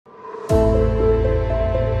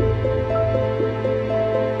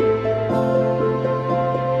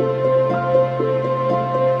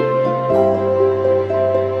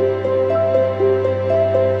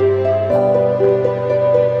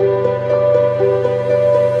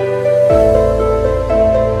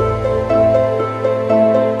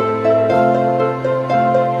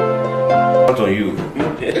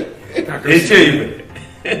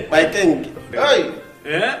My king. Hey.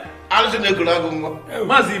 Yeah? Alison Ekulago.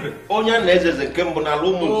 Mazibe. Onya Nezes and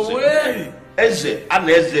Kembonalomo. Eze,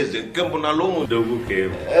 Anezes and Kembonalomo. Dogu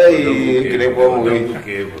cave. Hey, Dogu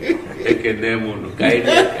cave. Ekenemo.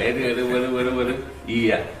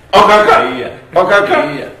 Iya. Okaka. Iya. Okaka.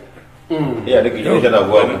 Iya. Yeah, the kitchen of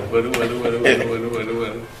one.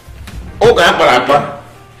 Oh, Papa.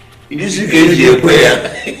 This is a prayer.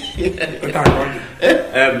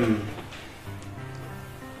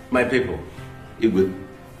 My people. You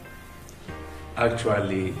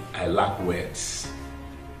actually, I lack words.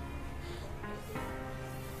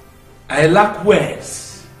 I lack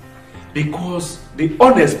words because the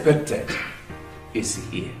unexpected is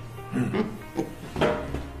here.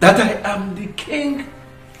 That I am the king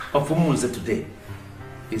of Umunze today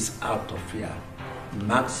is out of your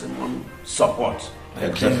maximum support.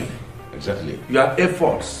 Exactly. Exactly. Your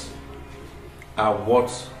efforts are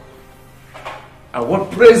what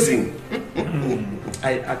praising.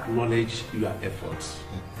 I acknowledge your efforts.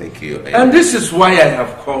 Thank you. And this is why I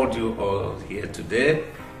have called you all here today,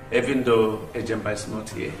 even though Ejemba is not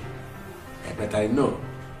here. But I know.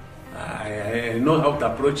 I know how to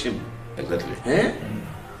approach him. Exactly.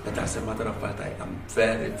 But as a matter of fact, I am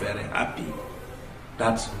very, very happy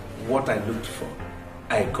that what I looked for,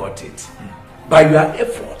 I got it. By your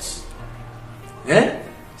efforts.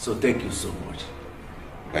 So thank you so much.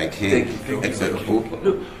 Thank you. Thank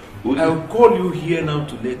you. Look, I will call you here now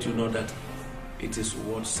to let you know that it is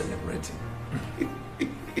worth celebrating.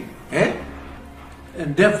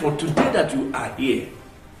 And therefore, today that you are here,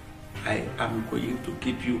 I am going to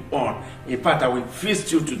keep you on. In fact, I will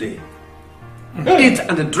feast you today. Eat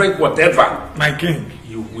and drink whatever, my king,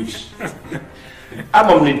 you wish. I'm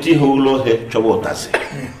on the Tihulo head Chobotase.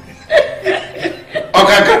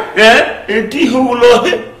 Okaka, Tihulo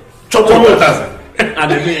head Chobotase.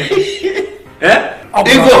 And then,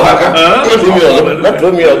 Ego Haka, not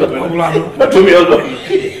to me,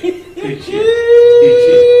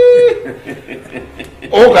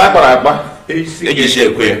 Oh, Papa, it's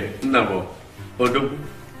a queer. No,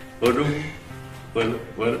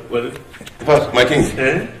 First, my king,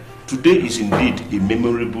 today is indeed a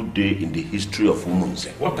memorable day in the history of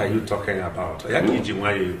Umunze. What are you talking about? Like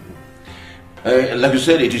you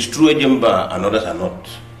said, it is true Ejemba and others are not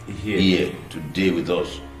here today with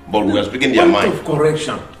us. But we are speaking their mind. Of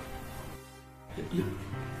correction.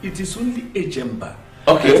 It is only Ejemba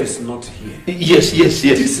that is not here. Yes. This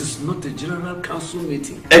is not a general council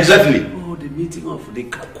meeting. Exactly. Oh, the meeting of the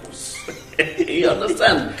caucus. You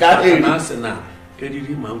understand?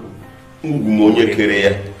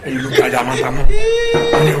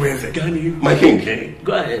 My king,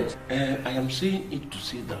 go ahead. I am saying it to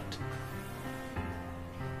say that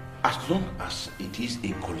as long as it is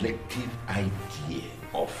a collective idea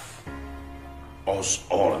of us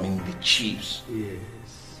all, I mean the chiefs, we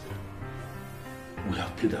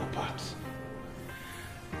have played our parts.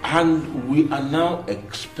 And we are now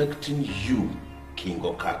expecting you, King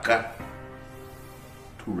Okaka,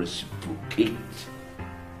 to reciprocate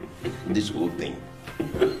this whole thing.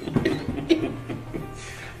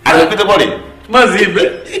 Mazibe.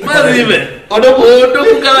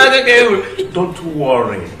 Don't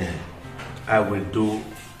worry. I will do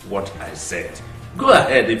what I said. Go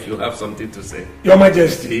ahead if you have something to say. Your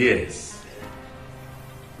Majesty. Yes.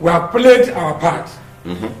 We have played our part.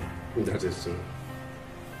 That is true.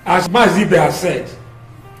 As Mazibe has said.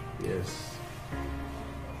 Yes.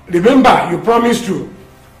 Remember, you promised to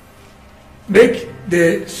make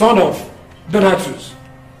the son of Donatus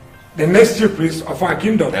the next chief priest of our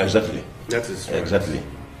kingdom. Exactly. That is right. Exactly.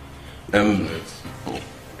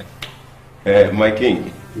 My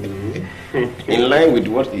king, in line with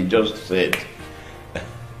what he just said,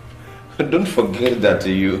 don't forget that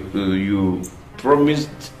you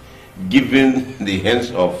promised giving the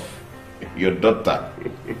hands of your daughter,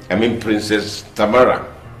 I mean Princess Tamara.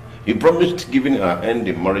 You promised giving her hand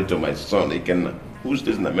in marriage to my son, who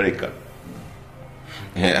stays in America.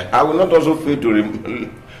 I will not also fail to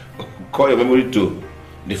call your memory to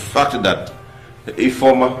the fact that a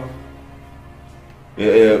former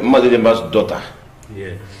Mother Jemba's daughter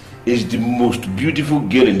is the most beautiful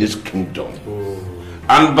girl in this kingdom.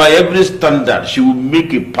 And by every standard, she will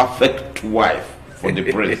make a perfect wife for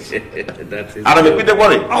the prince. That is and I'm a bit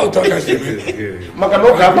worried. I'll talk as you.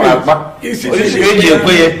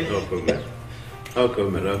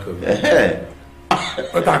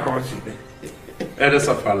 Elders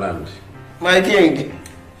of our land, my king,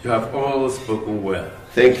 you have all spoken well.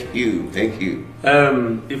 Thank you.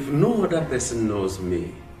 If no other person knows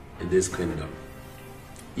me in this kingdom,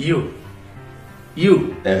 you,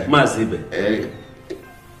 Mazibe,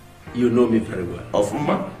 You know me very well. Of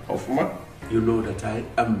You know that I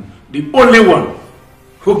am the only one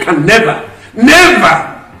who can never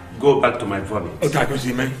go back to my vomit.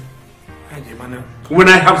 When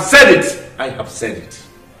I have said it, I have said it.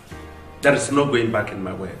 There is no going back in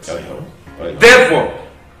my words. Therefore,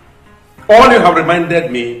 all you have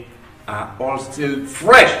reminded me are all still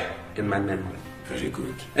fresh in my memory. Very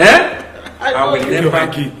good. Eh? I will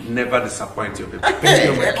never disappoint you.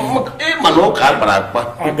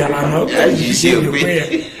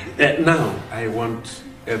 Now, I want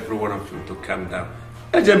every one of you to calm down.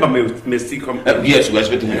 May still come. Yes, we're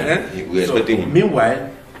expecting him. We're expecting him. Meanwhile,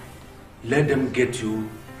 let them get you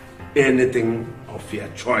anything of your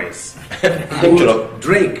choice.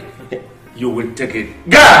 Drink. You will take it.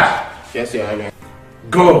 God! Yes, Your Honor.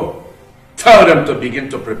 Go. Tell them to begin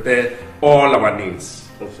to prepare all our needs.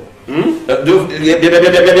 I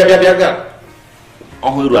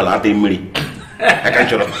can't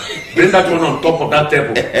shut up. Bring that one on top of that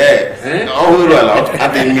table.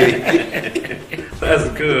 That's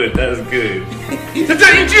good. That's good.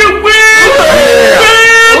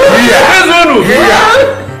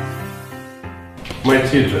 My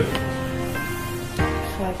children.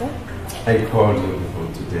 Father? I called you for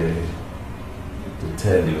today to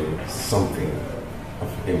tell you something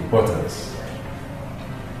of importance.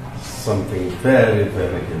 Something very,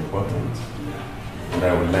 very important. And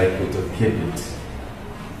I would like you to keep it.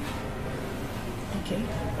 Okay.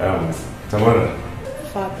 Tamara.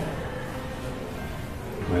 Father.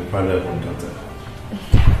 My fatherful daughter.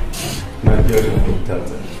 My beautiful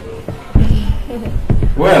daughter.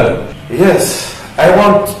 Well, yes, I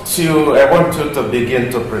want you to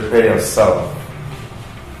begin to prepare yourself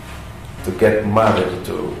to get married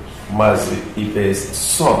to Mazi Ibe's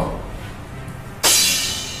son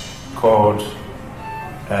called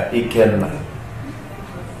Ikenna,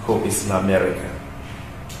 who is in America.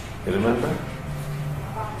 You remember?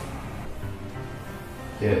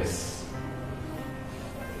 Yes.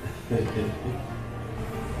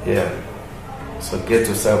 Yeah. So get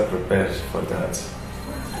yourself prepared for that.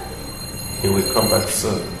 He will come back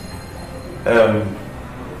soon.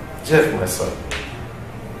 Jeff, my son,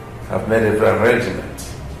 I've made an arrangement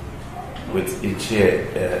with Ichie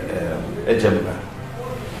Ejemba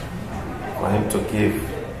for him to give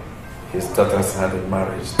his daughter's hand in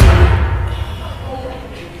marriage.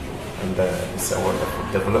 And it's a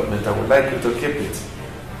wonderful development. I would like you to keep it.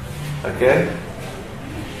 Okay?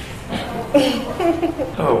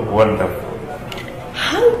 Oh, wonderful.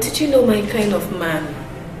 How did you know my kind of man?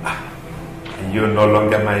 You're no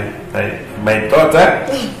longer my daughter?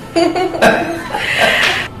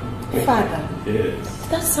 Father. Yes.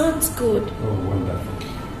 That sounds good. Oh, wonderful.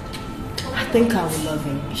 I think I will love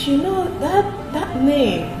him. You know, that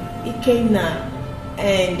name, Ikenna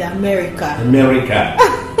and America. America.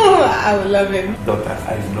 I will love him. Daughter,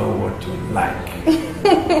 I know what you like.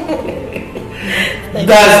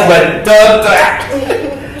 That's my daughter.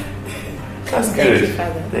 That's Thank good. you,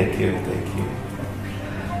 Father. Thank you.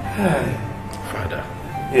 Father.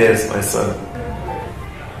 Yes, my son.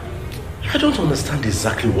 I don't understand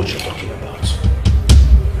exactly what you're talking about.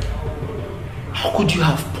 How could you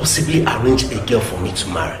have possibly arranged a girl for me to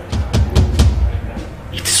marry?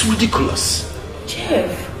 It is ridiculous. Jeff.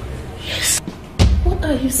 Yes. What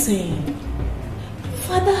are you saying?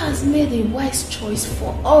 Father has made a wise choice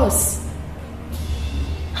for us.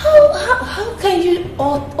 How can you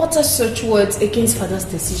utter such words against Father's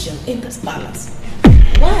decision in this palace?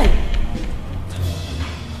 Why?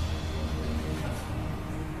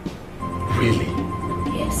 Really?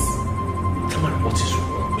 Yes. Tamara, what is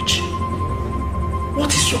wrong with you?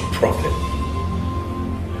 What is your problem?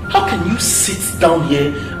 How can you sit down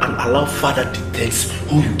here and allow Father dictates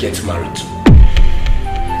who you get married to?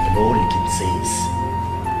 And all you can say is,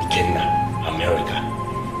 Ikenna, America.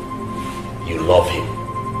 You love him.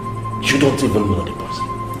 You don't even know the person.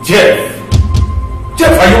 Jeff,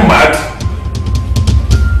 are you mad?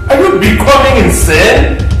 Are you becoming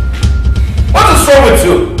insane? What is wrong with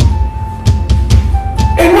you?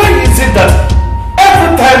 And why is it that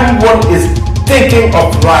every time one is thinking of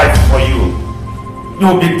life for you, you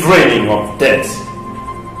will be dreaming of death?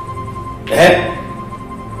 Eh?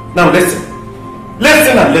 Now listen.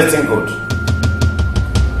 Listen and listen good.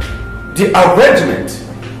 The arrangement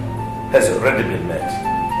has already been made.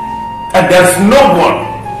 And there's no one,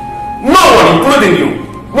 including you,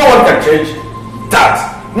 no one can change that.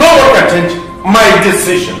 No one can change my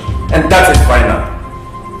decision. And that is final.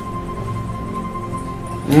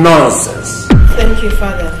 Nonsense. Thank you,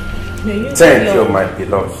 Father. Thank you, my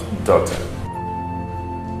beloved daughter.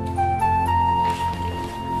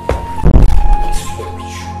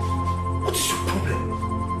 What is your problem?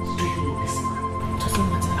 Do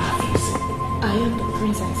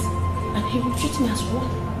what?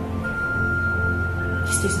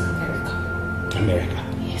 This is America. America?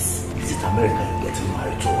 Yes. Is it America you're getting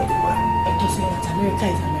married to or the man? It does mean that America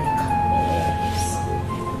is America. Yes.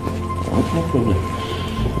 No problem.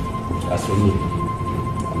 As for me,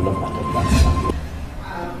 I'm not part of that.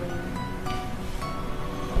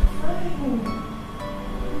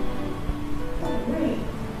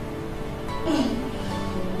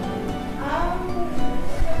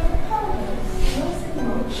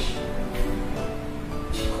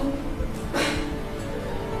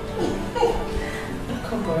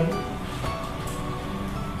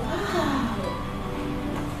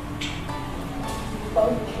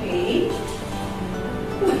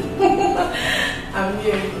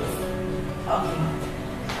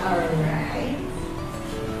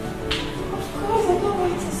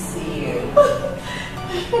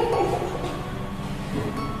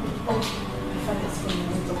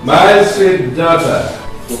 My sweet daughter.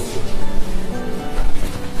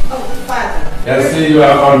 Oh, Father. I see you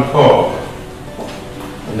are on call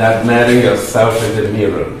and admiring yourself in the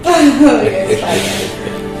mirror. Yes,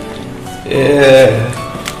 Father. Yeah.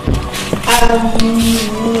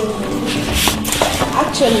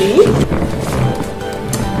 Actually,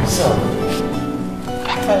 So,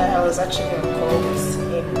 Father, I was actually on call this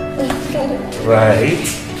year.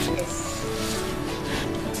 right.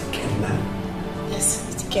 Yes,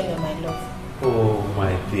 it's Kenna, my love. Oh,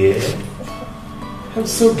 my dear. I'm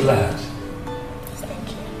so glad. Thank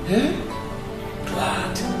you. Eh?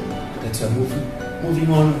 Glad that you're moving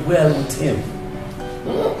on well with him.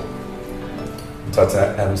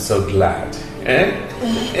 Daughter, I'm so glad. Eh?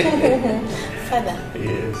 Father,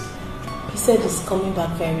 Yes. he said he's coming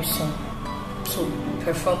back very soon to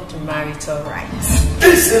perform the marital rites.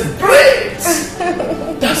 This is great!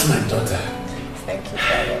 That's my daughter. Thank you,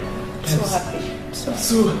 Father. I'm so happy. I'm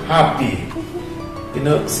so happy. You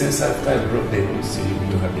know, since after I broke the news to you,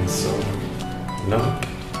 you have been so,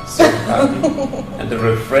 so happy and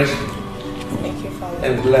refreshing. Thank you, Father.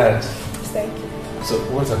 I'm glad. Thank you. So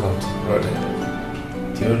what about brother?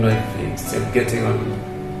 Do you know if he's still getting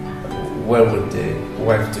on well with the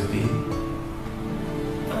wife to be?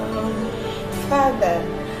 Father,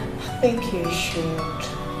 I think you should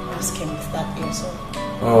ask him if that goes on.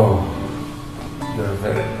 Oh, you're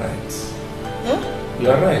very right. Huh?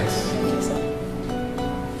 You're right. Thank you, sir.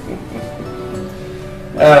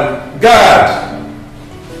 God.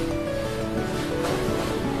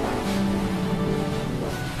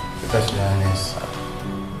 Because your Highness.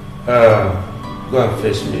 Go and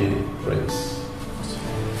fetch me, Prince.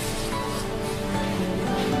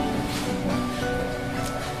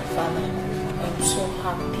 Father, I'm so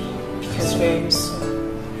happy because very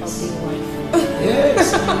soon I'll be a wife.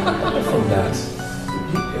 Yes. Apart from that,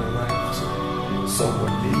 be a wife to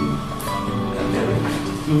someone living in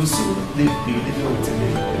America. You will soon be living with me.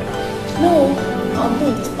 No, I'll be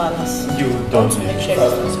in this palace. You I don't want to make sure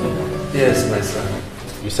everything's going on. Yes, my son.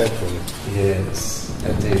 You sent for me. Yes,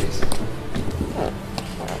 I did.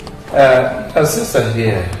 Our sister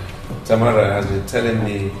here, Tamara, has been telling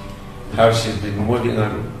me how she's been moving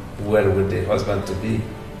on well with the husband to be.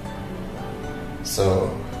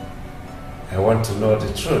 So, I want to know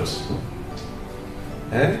the truth.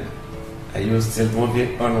 Eh? Are you still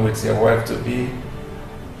moving on with your wife to be?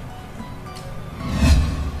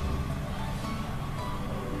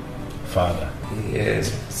 Father,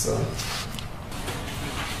 Yes, son.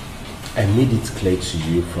 I made it clear to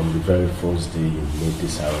you from the very first day you made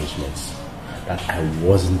these arrangements that I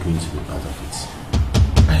wasn't going to be part of it.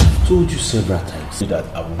 I have told you several times that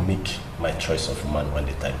I will make my choice of man when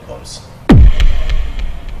the time comes.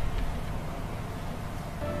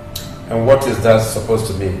 And what is that supposed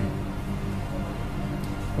to mean?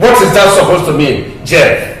 What is that supposed to mean,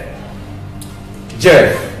 Jeff?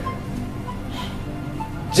 Jeff,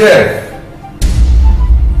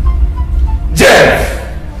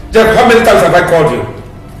 how many times have I called you?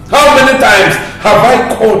 How many times have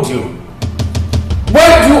I called you?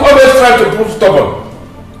 Why do you always try to prove stubborn?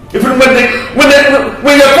 Even when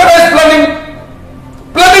your father is planning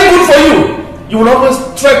good for you, you will always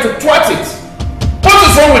try to thwart it. What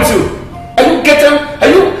is wrong with you?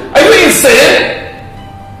 Are you insane?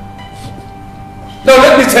 Now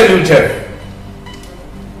let me tell you, Jeff.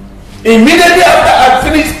 Immediately after I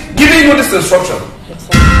finish giving you this instruction,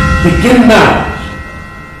 begin now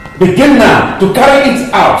to carry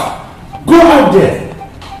it out. Go out there.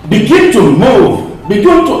 Begin to move.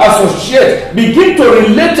 Begin to associate. Begin to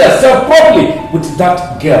relate yourself properly with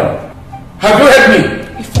that girl. Have you heard me?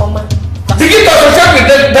 Begin to associate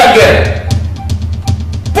with that girl.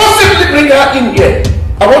 Possibly bring her in here.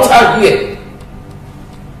 I want her here.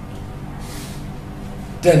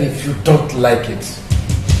 Then if you don't like it,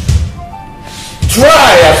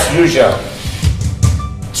 Try as usual.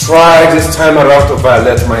 Try this time around to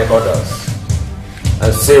violate my orders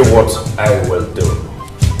and say what I will do.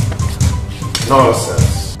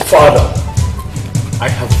 Nonsense. Father, I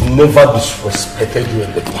have never disrespected you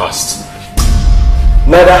in the past.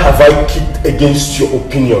 Neither have I kicked against your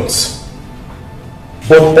opinions.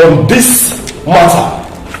 But on this matter,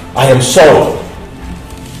 I am sorry.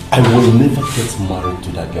 I will never get married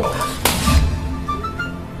to that girl.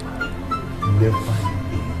 Never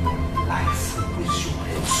in your life raise your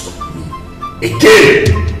hands on me again.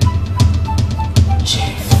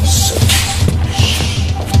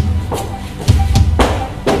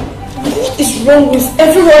 What is wrong with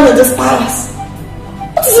everyone in this palace?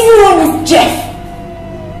 What is even wrong with Jeff?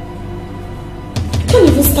 You can't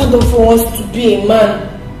even stand up for once to be a man.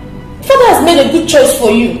 Father has made a good choice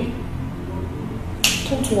for you.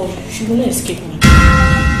 Don't worry, she will not escape me.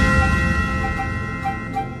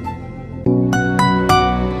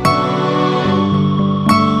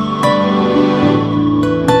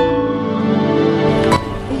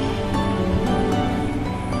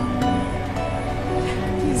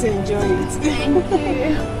 Please enjoy it.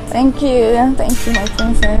 Thank you. Thank you, my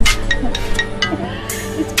princess.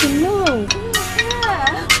 It's been long.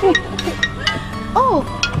 Yeah. Oh,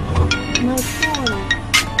 my phone.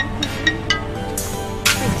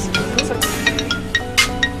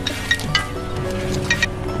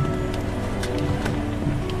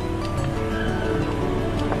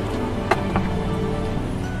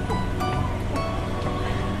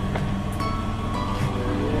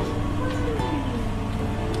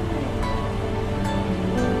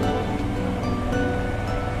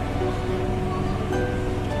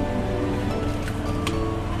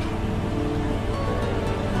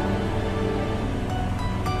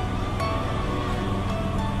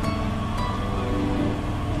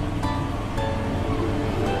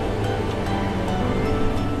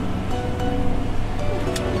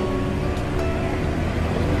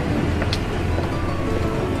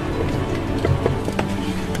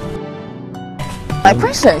 My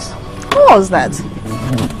princess, who was that?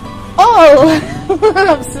 Oh,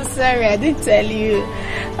 I'm so sorry, I didn't tell you.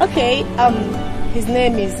 Okay, his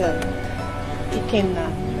name is Ikenna.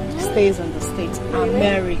 Stays on the States,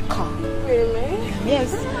 America. Really?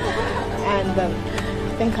 Yes. And I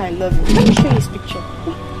think I love him. Let me show you his picture.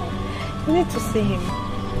 You need to see him.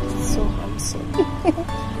 So handsome.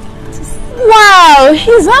 Wow,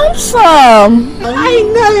 he's handsome. I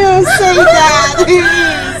know you say that.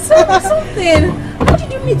 Tell me something. How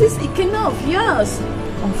did you meet this Ikenna of yours?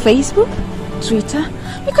 On Facebook? Twitter?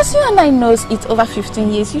 Because you and I knows it's over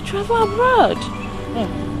 15 years you travel abroad.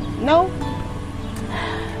 No.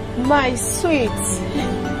 My sweet,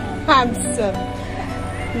 handsome,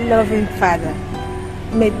 loving father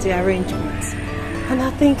made the arrangements. And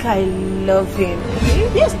I think I love him.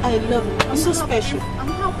 Yes, I love him. I'm so special. I'm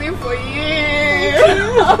happy for you.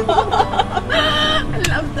 I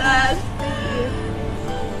love that.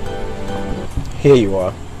 Here you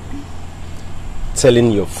are,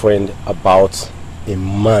 telling your friend about a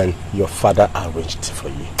man your father arranged for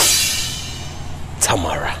you.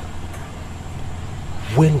 Tamara,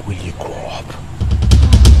 when will you grow up?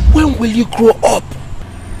 When will you grow up?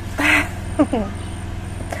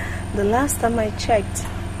 The last time I checked,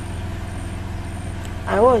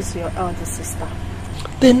 I was your elder sister.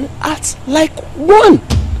 Then act like one.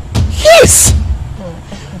 Yes!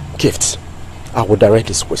 Gift, I will direct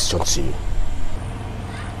this question to you.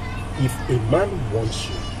 If a man wants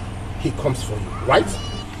you, he comes for you, right?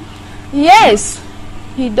 Yes,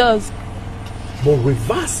 he does. But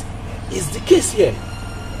reverse is the case here.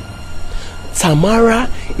 Tamara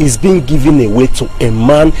is being given away to a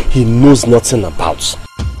man he knows nothing about.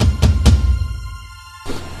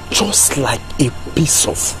 Just like a piece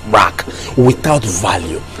of rag without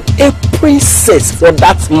value. A princess for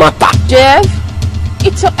that matter. Jeff,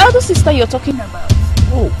 it's your elder sister you're talking about.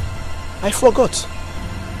 Oh, I forgot.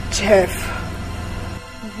 Jeff,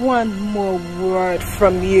 one more word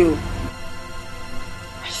from you.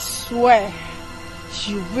 I swear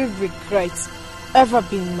you will regret ever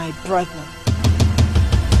being my brother.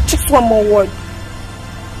 Just one more word.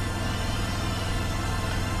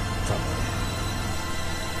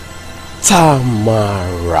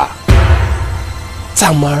 Tamara.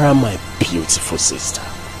 Tamara, my beautiful sister.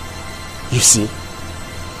 You see,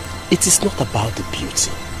 it is not about the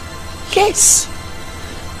beauty. Yes,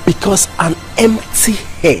 because an empty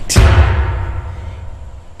head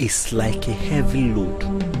is like a heavy load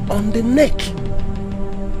on the neck.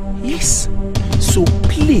 Yes, so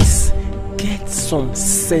please get some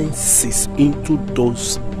senses into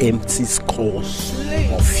those empty skulls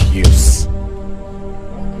of yours.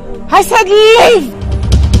 I said leave!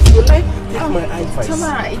 You like take my advice?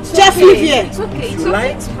 Tamara, it's Just okay. leave here. It's okay. It's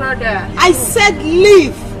okay, it's brother. I said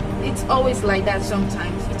leave! It's always like that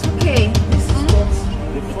sometimes. It's okay. This is what.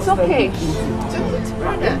 It's okay. It's okay, it's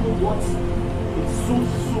brother. It's so.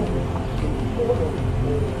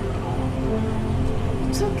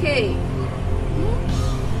 It's okay.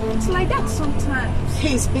 It's like that sometimes.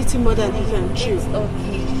 He's beating more than he can chew. It's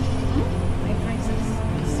okay. My princess,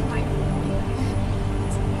 it's fine.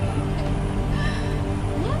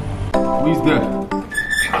 Who is there?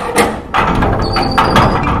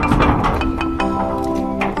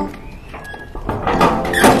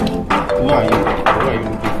 Who are you? Who are you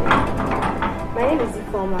looking for? My name is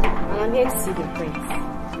Ifoma, and I'm here to see the prince.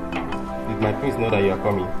 Did my prince know that you are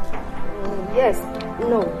coming? Yes,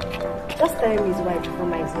 no. Just tell him his wife before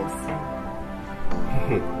my here to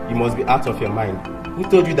see him. You must be out of your mind. Who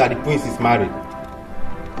told you that the prince is married?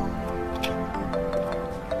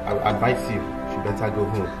 I will advise you better go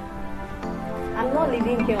home. I'm not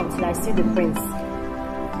leaving here until I see the prince.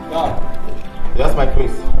 That's my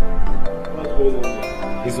prince. What's going on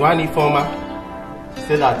here? It's one informer. She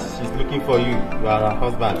said that she's looking for you. You are her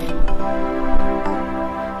husband.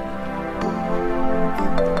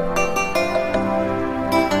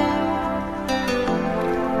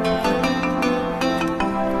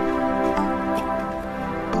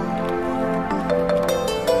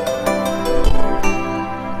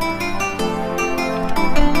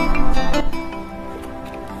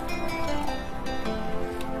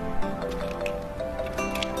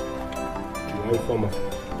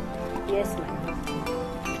 Yes, ma'am.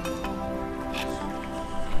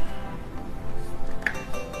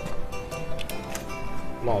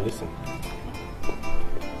 Now listen.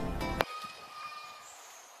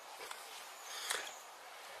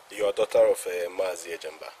 You're a daughter of Mazi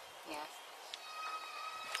Ejamba. Yes.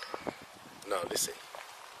 Now listen.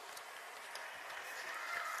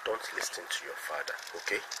 Don't listen to your father,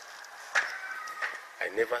 okay? I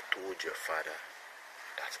never told your father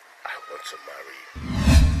that I want to marry you.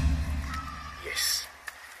 Yes.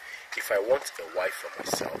 If I want a wife for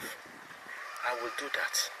myself, I will do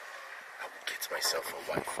that. I will get myself a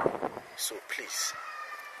wife. So please.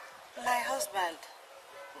 My husband,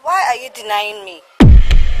 why are you denying me?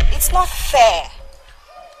 It's not fair.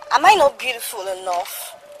 Am I not beautiful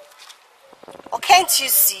enough? Or can't you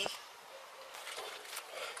see?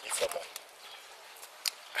 Ifoma,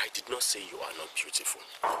 I did not say you are not beautiful.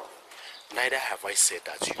 Neither have I said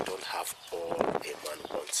that you don't have all a man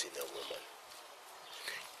wants in a woman.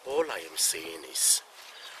 All I am saying is,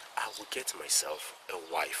 I will get myself a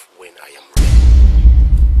wife when I am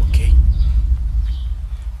ready. Okay?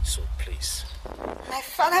 So please. My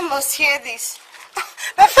father must hear this.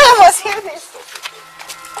 My father must hear this.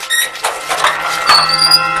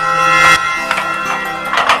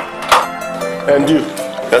 And you,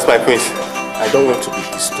 that's my prince. I don't want to be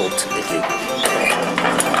disturbed again.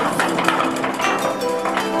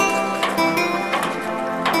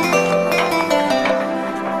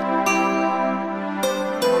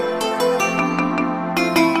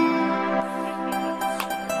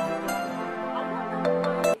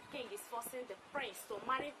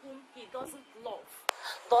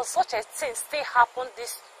 Does such a thing still happen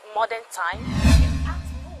this modern time? Act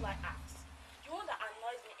more like act. You know what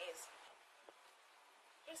annoys me is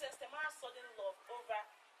Princess Tamara's sudden love over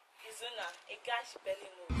Izuna, a guy she barely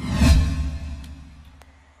knows.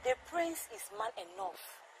 The prince is man enough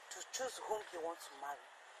to choose whom he wants to marry,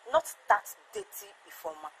 not that dirty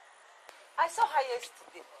Ifoma. I saw her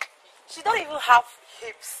yesterday. She don't even have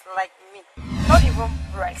hips like me, not even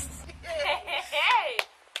breasts. Hey!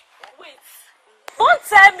 Wait. Don't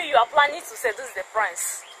tell me you are planning to seduce the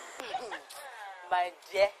prince. My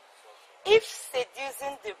dear, if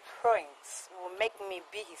seducing the prince will make me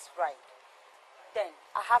be his bride, then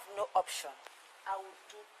I have no option. I will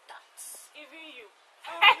do that. Even you.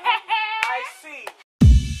 I see.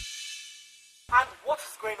 And what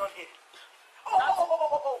is going on here?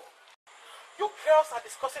 Oh. You girls are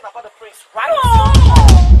discussing about the prince, right?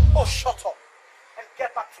 Oh, shut up. And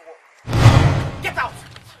get back to work. Get out.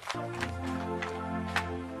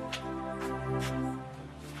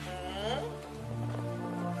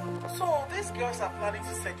 So these girls are planning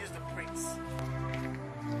to seduce the prince.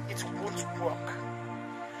 It won't work.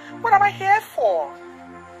 What am I here for?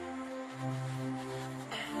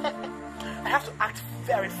 I have to act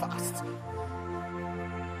very fast.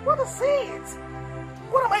 What is it?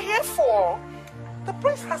 What am I here for? The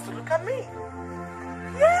prince has to look at me.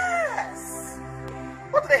 Yes.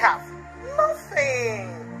 What do they have? Nothing.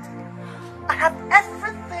 I have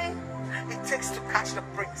everything it takes to catch the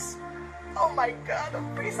prince. Oh my God, the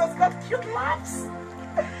prince has got cute laughs.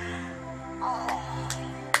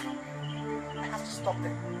 stop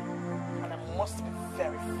them. And I must be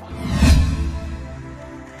very fast.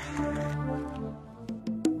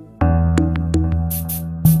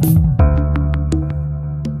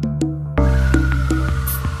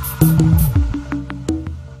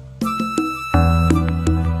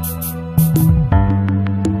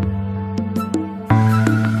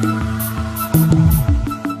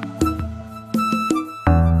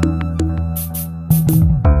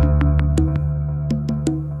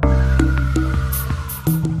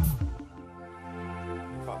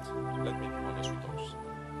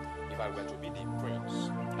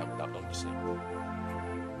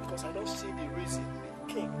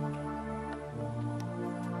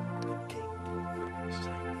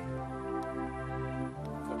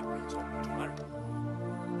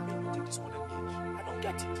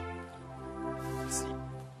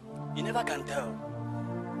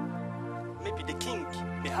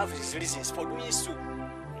 Reasons for doing so.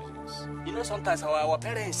 You know, sometimes our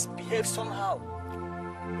parents behave somehow.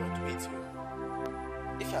 But wait,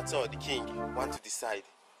 if at all the king want to decide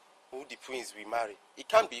who the prince will marry, it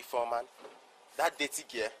can't be for man. That dirty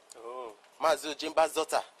girl, Mazo Jimba's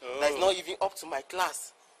daughter, that is not even up to my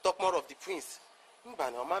class. Talk more of the prince. In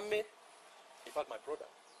fact, my brother,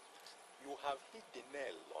 you have hit the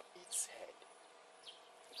nail on its head.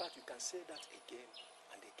 In fact, you can say that again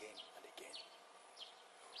and again and again.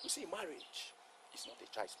 You see, marriage is not a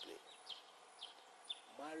child's play.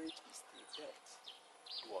 Marriage is the death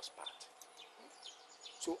do us part.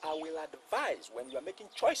 So I will advise, when you are making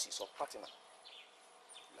choices of partner,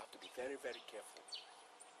 you have to be very, very careful.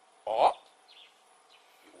 Or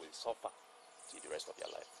you will suffer till the rest of your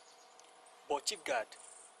life. But Chief Guard,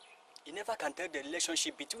 you never can tell the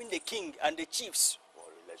relationship between the king and the chiefs. What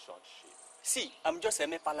relationship? See, I'm just a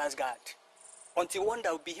mere palace guard. Until one day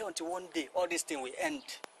I will be here, until one day all this thing will end.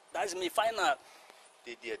 That's me final.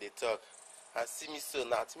 They talk. And see me so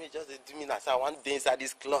now. To me, just do me as I want day inside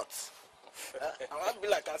this cloth. I want to be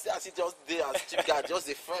like I see just there as Chief Guard, just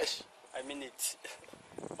the fresh. I mean it.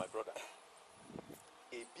 My brother,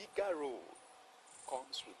 a bigger role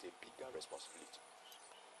comes with a bigger responsibility.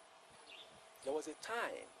 There was a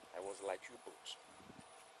time I was like you both.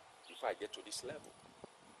 Before I get to this level,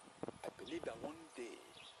 I believe that one day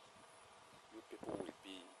you people will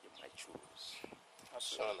be in my shoes.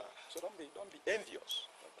 So don't be envious.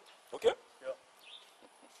 Okay? Yeah.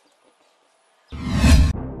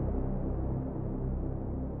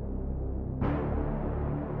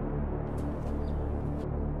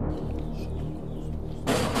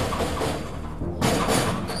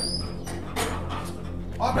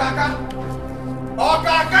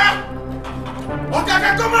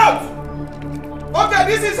 Okaka, come out! Okay,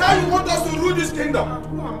 this is how you want us to rule this kingdom.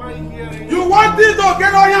 Who am I hearing? You want this to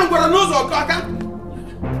get on your nose, Okaka?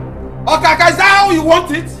 Okaka, is that how you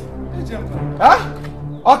want it? Huh?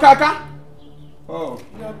 Okaka? Oh.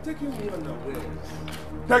 You are taking me unawares.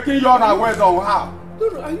 Taking you unawares on how?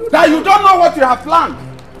 No, that you don't know what you have planned.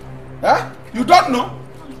 Huh? You don't know?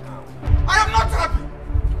 I am not happy.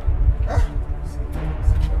 Huh?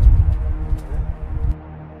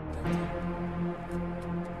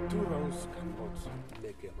 Two wrongs cannot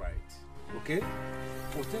make a right. Okay?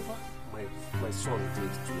 Whatever my son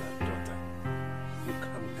did to your daughter, you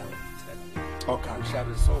calm down and tell me. Okay. We shall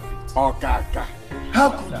resolve it. Okay. How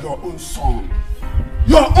could your own son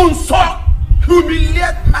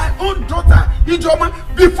humiliate my own daughter, Ijoma,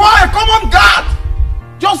 before a common guard?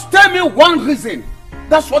 Just tell me one reason.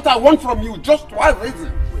 That's what I want from you. Just one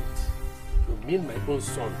reason. Wait. You mean my own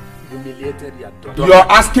son humiliated your daughter?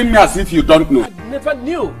 You're asking me as if you don't know. I never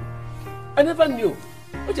knew.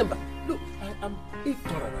 Ojemba, look, I am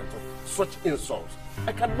ignorant of such insults.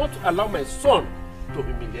 I cannot allow my son to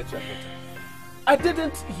humiliate your daughter. I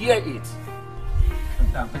didn't hear it.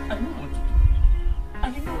 Calm down. I know what to do. I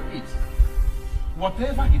know it.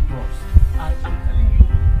 Whatever he does, I am telling you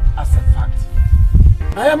as a fact.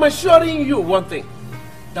 I am assuring you one thing,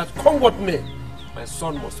 that come what may, my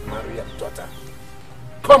son must marry your daughter.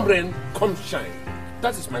 Come rain, come shine.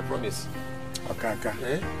 That is my promise. Okaka,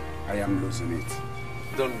 I am losing it.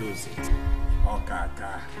 Don't lose it.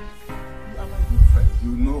 Okaka, you are my good friend.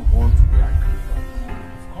 You know what we agreed on.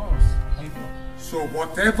 Of course, I know. So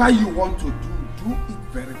whatever you want to do, do it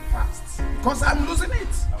very fast. Because I'm losing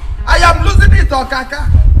it. I am losing it, Okaka.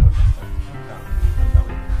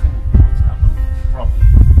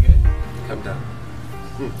 Calm down.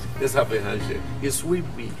 Let's have a handshake. It's we.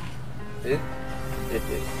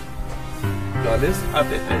 Now let's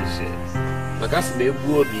have a handshake. Because me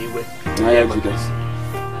will be with. I am with us.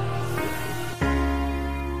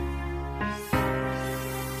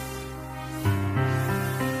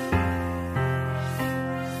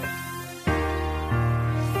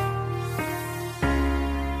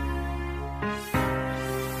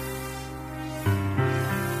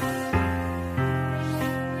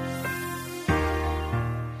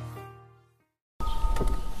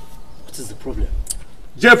 What is the problem?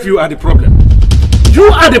 Jeff, you are the problem. You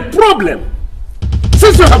are the problem.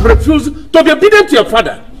 Since you have refused to be obedient to your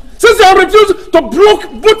father, since you have refused to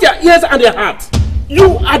block both your ears and your heart,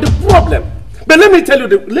 you are the problem. But let me tell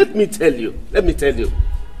you,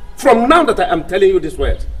 from now that I am telling you this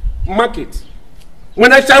word, mark it.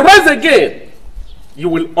 When I shall rise again, you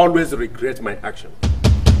will always regret my action.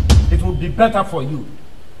 It will be better for you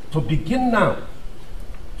to begin now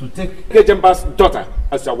to take Kejemba's daughter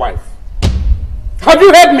as your wife. Have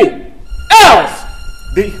you heard me? Else,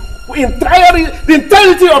 the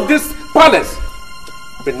entirety of this palace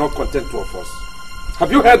will not content two of us.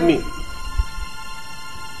 Have you heard me?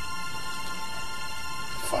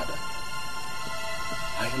 Father,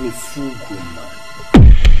 I am a full-grown man.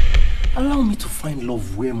 Allow me to find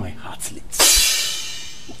love where my heart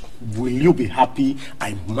leads. Will you be happy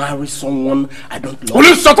I marry someone I don't love? Will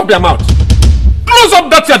you shut up your mouth? Close up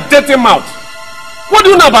that your dirty mouth. What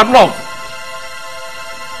do you know about love?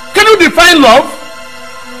 Can you define love?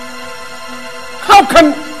 How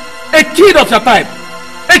can a kid of your type,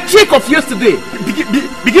 a chick of yesterday,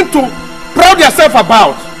 begin to proud yourself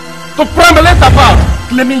about, to promenade about,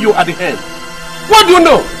 claiming you are the hand? What do you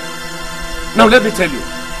know? Now let me tell you,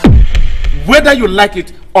 whether you like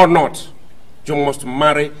it or not, you must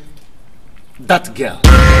marry that girl.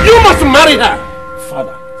 You must marry her.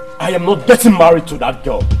 Father, I am not getting married to that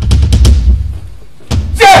girl.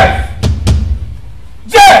 Jeff!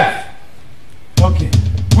 Jeff! Okay,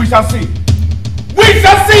 we shall see. We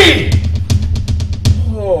shall see!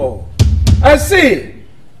 Oh, I see.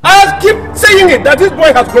 I keep saying it, that this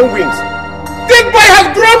boy has grown wings. This boy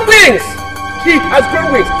has grown wings! He has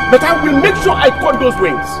grown wings, but I will make sure I cut those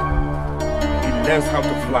wings. He learns how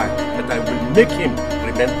to fly, but I will make him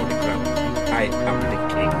remain on the ground. I am the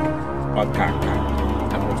king of Kaka.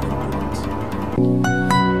 I must do it.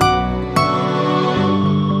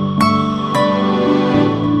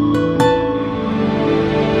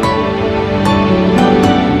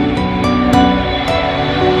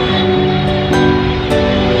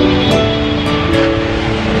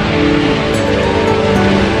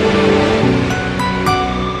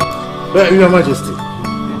 Well, Your Majesty,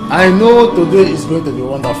 I know today is going to be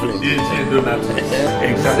wonderful. Yes, do that.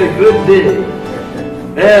 It's a good day.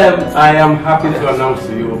 I am happy to announce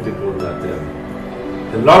to you people that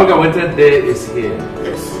the long-awaited day is here.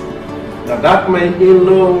 Yes. Now that my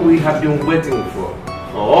in-law we have been waiting for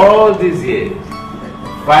all these years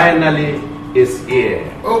finally is here.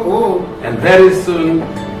 And very soon,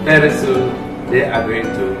 they are going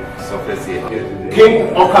to surface here.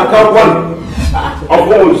 King of Kaka one. Of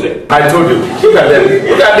Mose. I told you. Look at them.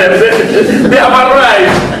 Look at them. They have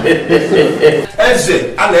arrived.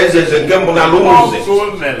 Eze, and Eze, Gambo na Mose.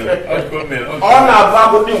 On a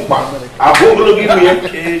babu dimpa. A bungalow give me.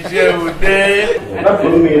 Not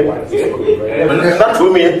to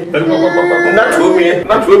me.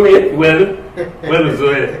 Not to me. Well,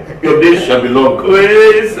 Zoe, your days shall be long.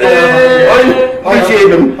 Which them?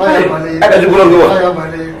 I just go to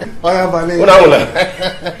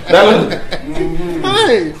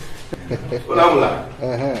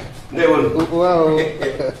Wow.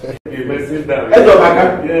 Sit down.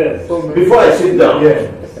 Yes. Before I sit down,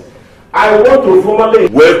 I want to formally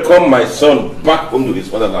welcome my son back home to his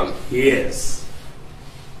fatherland. Yes.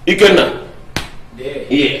 Ikenna.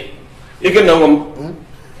 Yeah. Ikenna,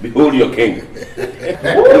 behold your king.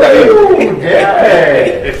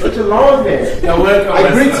 Such a long day. You're welcome.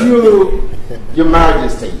 I greet you, Your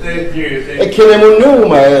Majesty. Thank you.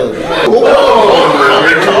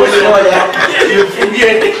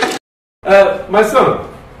 My son,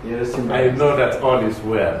 yes, I know that all is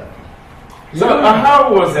well. So,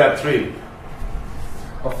 how was your trip?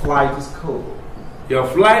 A flight is cool. Your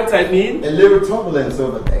flight, I mean? A little turbulence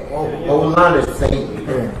over there. We'll land at St.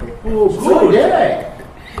 Oh, good. So, yeah.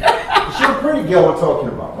 She's a pretty girl we're talking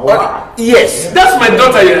about. My wife. Yes, that's my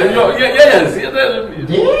daughter. Yes.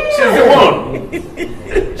 She's the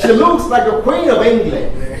one. She looks like a queen of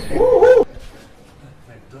England. Woo-hoo.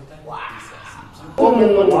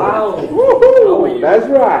 Wow. Woo-hoo. That's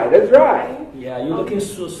right. Yeah, you're looking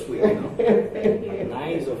so sweet, you know.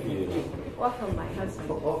 Nice of you. Welcome, my husband.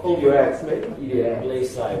 You asked me? Yeah. Play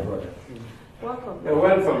side, brother. Welcome. You're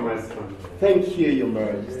welcome, my son. Thank you, Your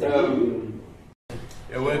Majesty.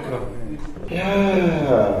 You're welcome.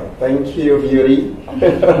 Yeah, thank you, beauty.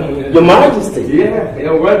 Your Majesty. Yeah,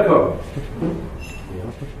 you're welcome.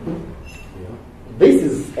 This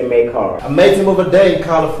is Emeka. I met him over there in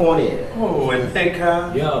California. Oh,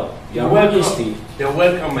 Emeka. Yo, Your Majesty. You're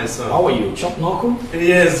welcome, my son. How are you? Chop knuckle?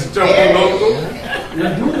 Yes, chop knuckle.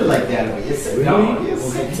 You're doing it like that, but yes, Really?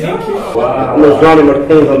 yes, Thank you. Wow. Almost drowning my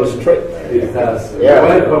things on the street. It does. Yeah.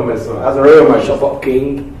 Welcome, my son. That's a real my shop up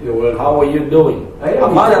king. You're welcome. How are you doing?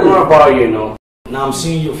 I'm heard more about you, you know. Now I'm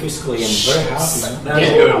seeing you physically. I'm very happy. That's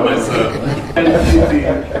good, my son.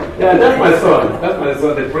 Yeah, that's my son. That's my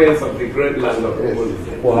son, the prince of the great land of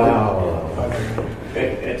Nollywood. Wow.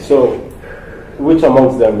 So, which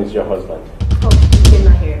amongst them is your husband? Oh, you're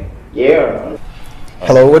not here. Yeah.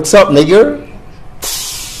 Hello, what's up, nigger?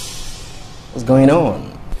 What's going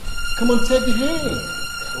on? Come on, take the hand.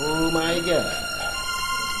 Oh my God.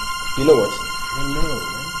 You know what?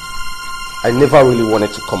 I never really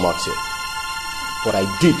wanted to come out here. But I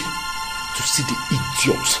did to see the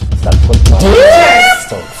idiots that got Jeff!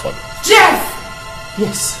 down for me. Jeff!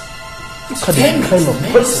 Yes. Look at the kind of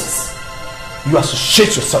persons you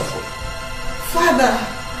associate yourself with. Father!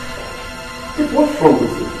 What's wrong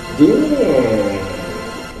with you? Damn.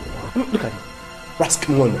 Look at him.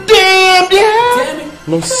 Rascal one. Damn, damn.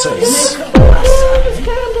 Nonsense.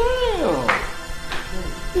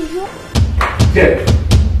 Jeff.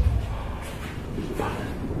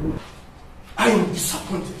 I am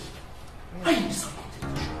disappointed. I am disappointed.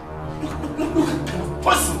 Look at the kind of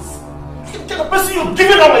persons. Look at the kind of person you're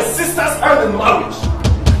giving out my sister's hand in marriage.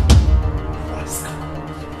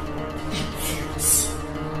 Idiots.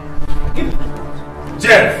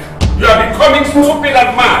 Jeff, you are becoming stupid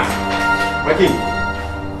and mad. My king.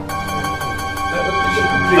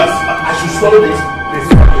 I should swallow this.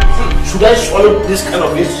 Should I swallow this kind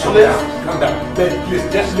of this? Calm down. Please,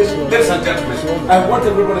 just listen. Ladies and gentlemen, I want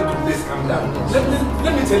everybody to please calm down.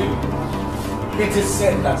 Let me tell you. It is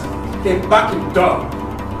said that a backing dog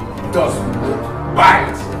does not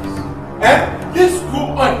bite. Let's go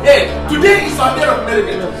ahead. Today is our day of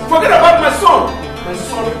merriment. Forget about my son. My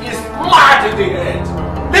son is mad in the head.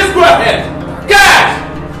 Let's go ahead. Guys!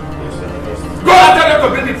 Go and tell them to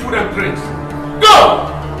bring the food and drinks. Go!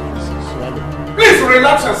 Please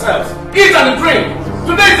relax yourselves. Eat and drink.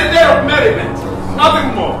 Today is a day of merriment.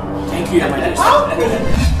 Nothing more. Thank you, Your Majesty.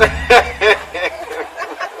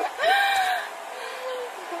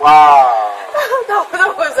 Wow.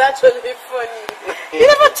 that was actually funny. You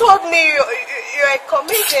never told me you're a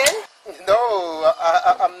comedian. No,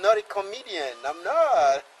 I'm not a comedian. I'm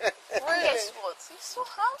not. Guess what? You're so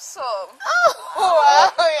handsome. Oh,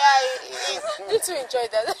 wow. Yeah. You two enjoy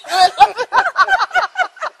that.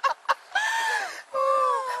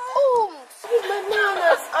 Excuse my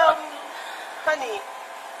manners. Honey,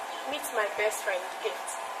 meet my best friend, Kate.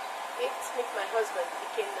 Kate, meet my husband,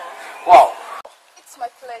 Ikenna. Wow. It's my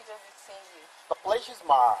pleasure meeting you. The pleasure's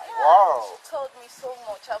mine. Yeah, Wow. she told me so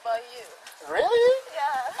much about you. Really?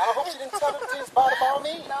 Yeah. I hope she didn't tell them things bad about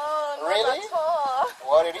me. No, really? not at all.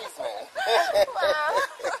 What it is, man. Wow.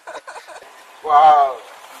 Wow.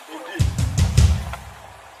 Indeed.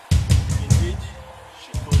 Indeed,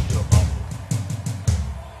 she told you about it.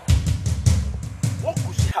 What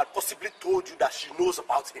could she have possibly told you that she knows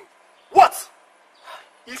about him? What?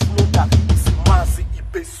 If not that it's Mazi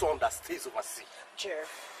Ibe's son that stays overseas. Jeff.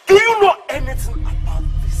 Do you know anything about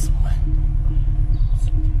this man?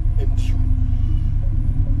 And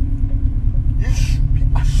you should be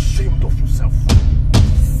ashamed of yourself.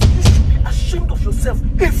 You should be ashamed of yourself.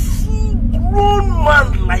 A full-grown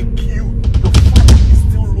man like you, your father is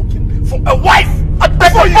still looking for a wife. I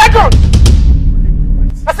beg your pardon.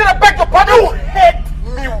 I said I beg your pardon. You heard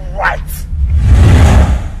me right.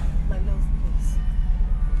 My love, please.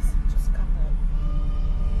 Just calm down.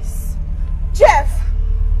 Jeff!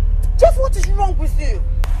 Jeff, what is wrong with you?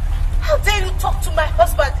 How dare you talk to my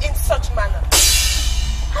husband in such manner?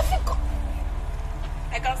 Have you got...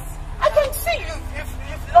 I can see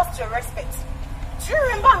you've lost your respect. Do you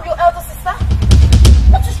remember I'm your elder sister?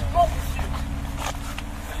 What is wrong with you?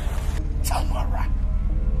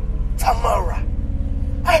 Tamara,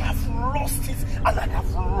 I have lost it and I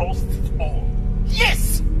have lost it all.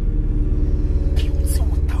 Yes! Beauty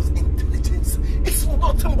without intelligence is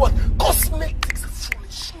nothing but cosmetics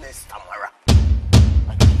foolishness, Tamara.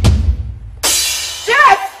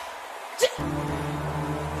 Jeff!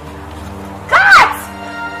 Cut!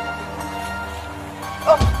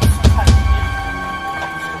 Oh,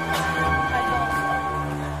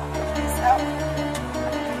 please help.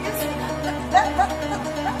 You see,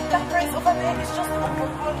 that prince over there is just a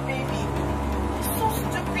grown baby. He's so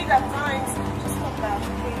stupid at times. Just calm down,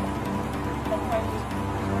 okay? Don't cry.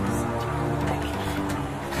 Thank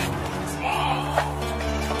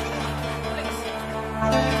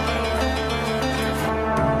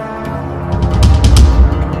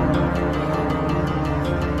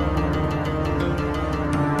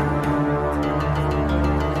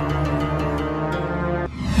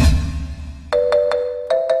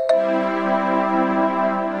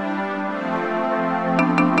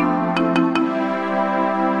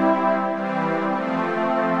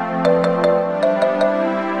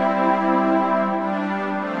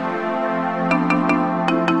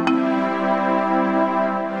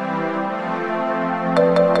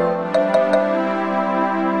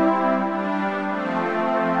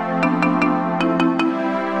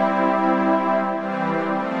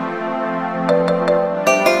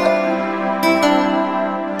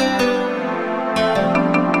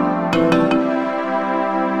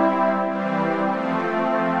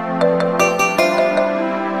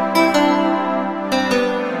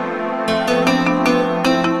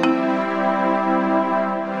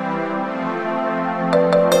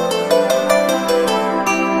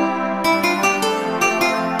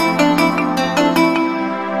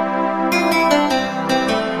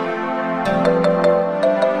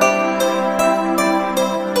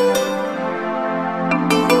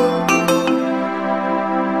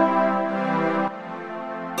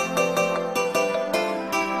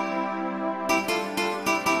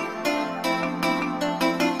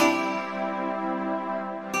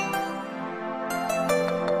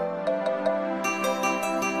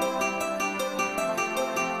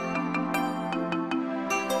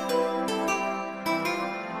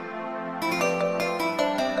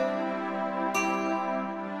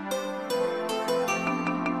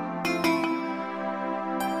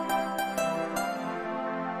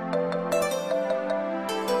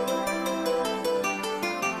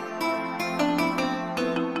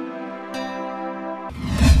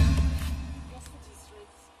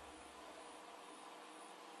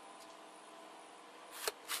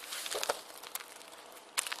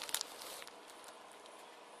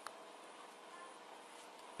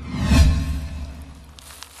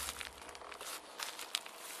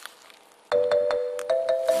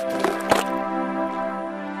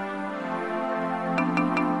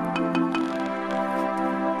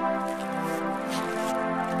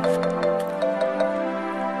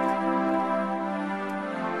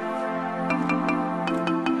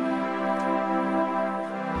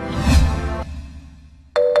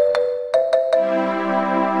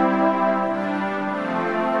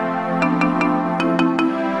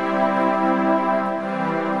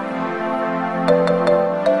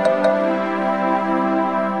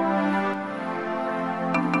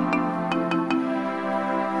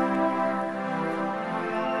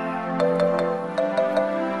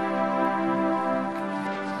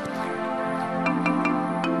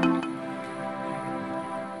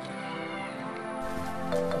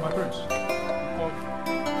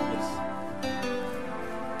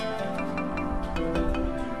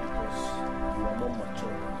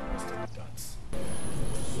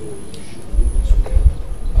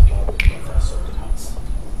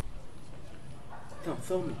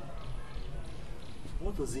Tell me,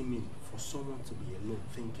 what does it mean for someone to be alone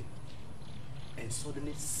thinking and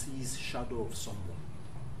suddenly sees shadow of someone,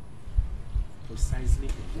 precisely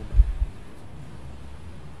a woman?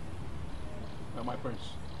 Now, my prince,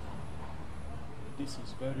 this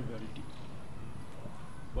is very, very deep.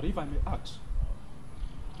 But if I may ask,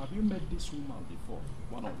 have you met this woman before,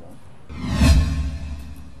 one-on-one?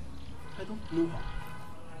 I don't know her.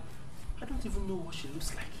 I don't even know what she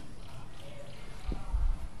looks like.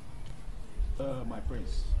 My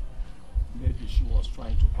prince, maybe she was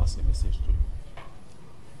trying to pass a message to you.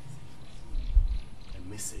 A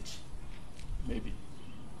message? Maybe.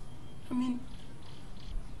 I mean,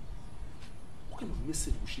 what kind of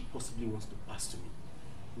message would she possibly want to pass to me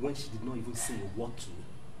when she did not even say a word to me?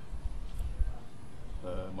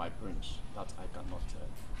 My prince, that I cannot tell.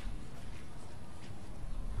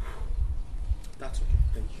 That's okay,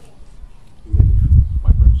 thank you. You may leave.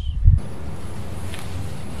 My prince.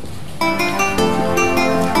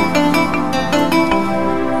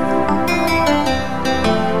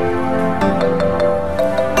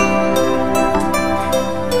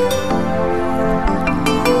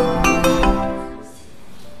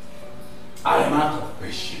 I am out of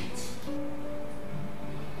patience.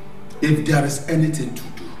 If there is anything to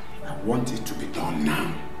do, I want it to be done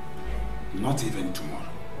now. Not even tomorrow.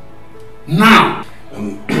 Now!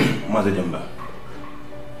 Mother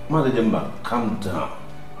Jemba, calm down.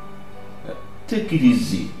 Take it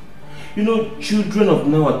easy. You know, children of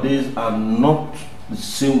nowadays are not the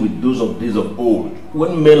same with those of days of old,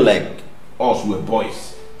 when men like us were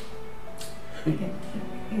boys.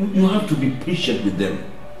 You have to be patient with them.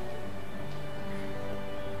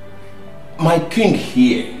 My king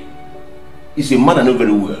here is a man I know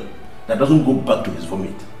very well that doesn't go back to his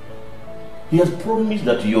vomit. He has promised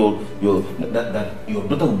that your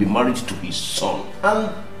daughter will be married to his son, and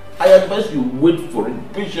I advise you wait for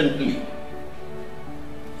it patiently.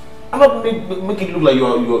 I'm not make it look like you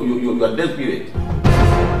are desperate.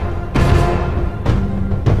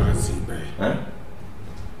 Huh?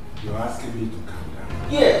 You're asking me to calm down?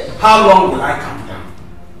 Yes. How long will I calm down?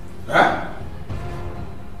 Huh?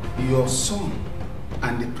 Your son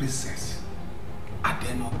and the princess, are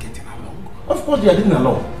they not getting along? Of course they are getting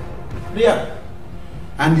along. They are.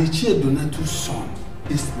 And the Chief Donatu's son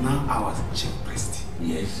is now our chief priest.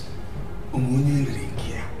 Yes.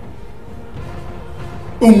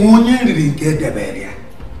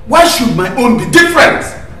 Why should my own be different?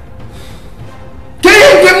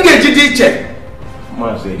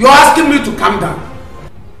 You're asking me to calm down.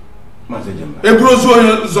 Master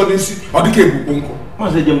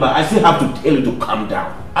Jemba, I still have to tell you to calm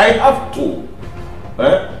down. I have to.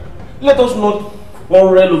 Let us not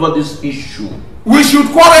quarrel over this issue. We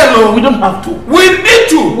should quarrel. We don't have to. We need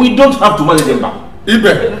to. We don't have to, Master Jemba.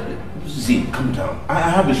 See, calm down. I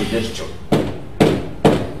have a suggestion.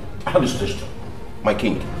 My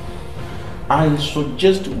king. I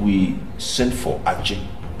suggest we send for Ache,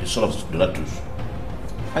 the son of Donatus.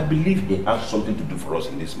 I believe he has something to do for us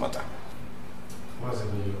in this matter. Master,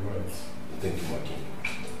 you're right. Thank you, my king.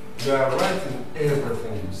 You are right in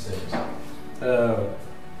everything you said.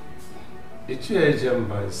 Ichie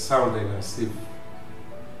Jemba is sounding as if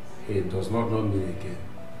he does not know me again.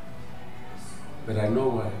 But I know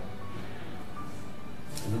why.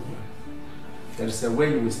 There is a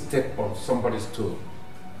way you will step on somebody's toe,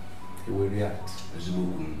 he will react.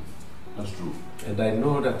 That's true. And I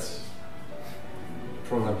know that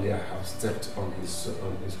probably I have stepped on his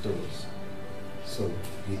toes. So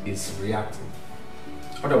he is reacting.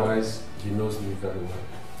 Otherwise, he knows me very well.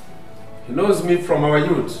 He knows me from our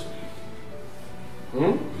youth. He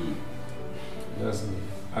knows me.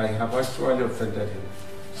 I have actually offended him.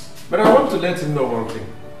 But I want to let him know one thing.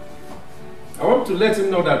 I want to let him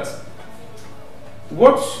know that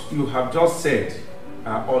what you have just said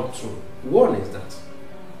are all true. One is that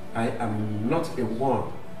I am not a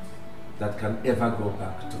one that can ever go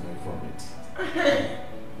back to my vomit.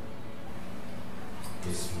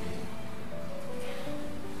 It's me.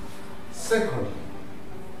 Secondly,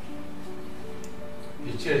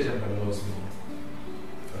 Ichie Jemba knows me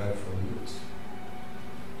right from youth.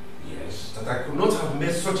 Yes, that I could not have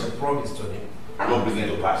made such a promise to him. I'm not bringing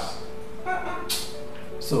it to pass.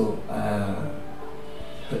 So,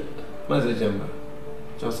 Master Jemba,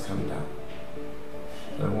 Just calm down.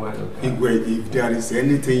 Igwe, if there is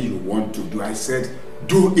anything you want to do, I said,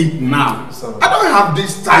 do it now. I don't have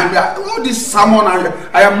this time. All this sermon,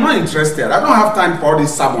 I am not interested. I don't have time for all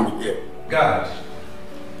this sermon here. God.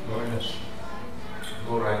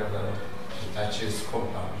 Go right now to Tachi's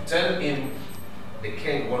compound. Tell him the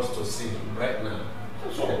king wants to see him right now in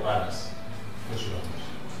the palace.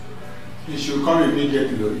 He should come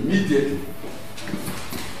immediately. Immediately.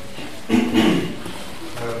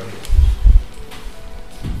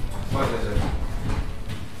 What is it?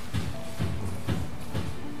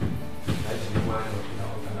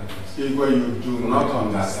 Igwe, you do not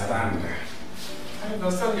understand. I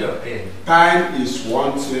understand your pain. Time is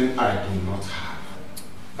one thing I do not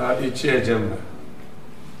have. Ichi Ejemba.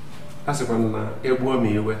 That's when Ebu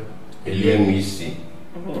me away. Alien me see.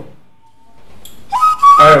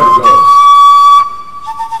 I am God.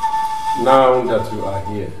 Now that you are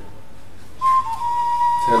here,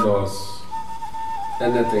 tell us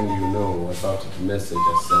anything you know about the message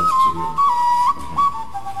I sent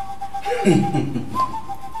to you.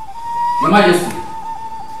 Your Majesty,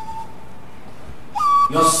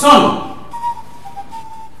 your son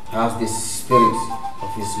has the spirit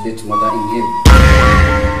of his late mother in him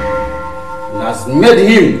and has made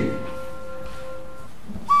him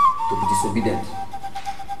to be disobedient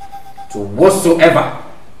to whatsoever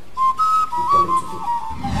you tell him to do.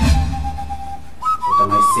 What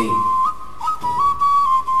am I saying?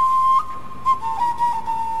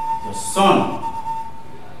 Your son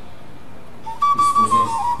is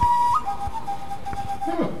possessed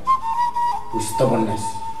with stubbornness,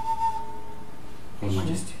 Your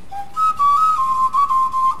Majesty.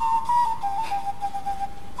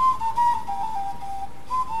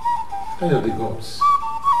 I are the gods.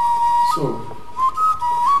 So,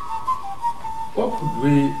 what could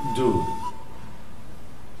we do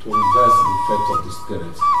to reverse the effect of the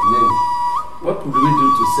spirit? I mean, what could we do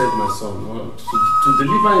to save my son, or to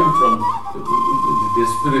deliver him from the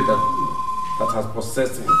spirit that has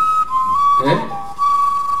possessed him? Eh?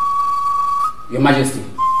 Your Majesty,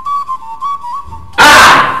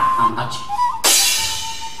 I'm Archie.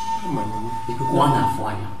 If you go on and for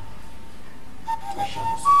him, I shall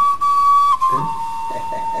also.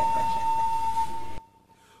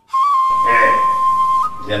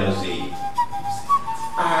 Jealousy.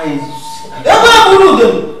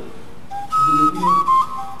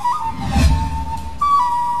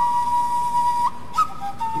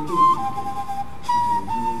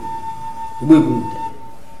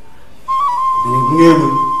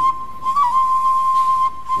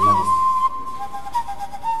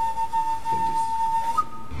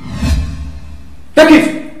 Take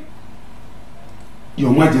it!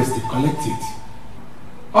 Your Majesty, collect it.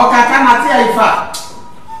 You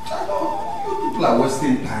people are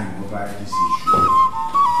wasting time over this issue.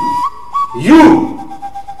 You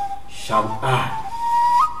shall add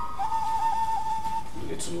a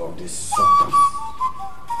little of this substance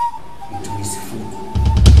into his food.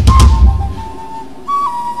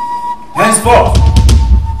 Henceforth,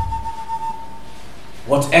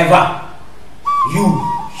 whatever you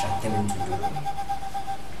shall tell him to do,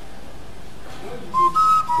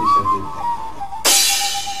 he shall do.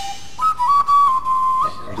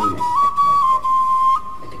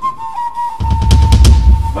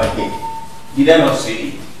 Did I not say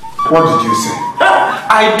it? What did you say?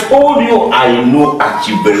 I told you I know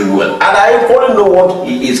Archie very well, and I only know what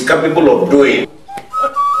he is capable of doing.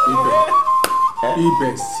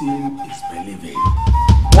 Ibe, seeing is believing.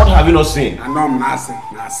 What have you not seen? I know I'm not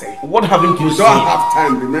saying. What haven't you seen? Don't have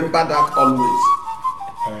time. Remember that always.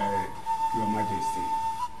 Your Majesty,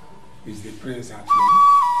 is the prince at home?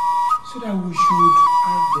 So that we should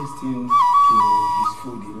add this thing to his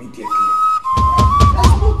food immediately.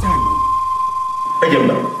 There's no time.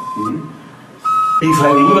 Ejemba, if I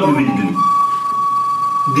remember vividly,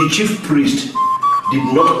 the chief priest did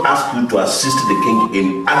not ask you to assist the king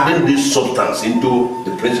in adding this substance into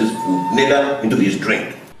the prince's food, neither into his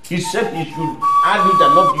drink. He said he should add it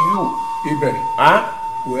and not you. Ibe,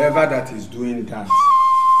 whoever that is doing that,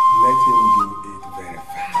 let him do it very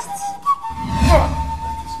fast.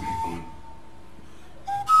 That is my own.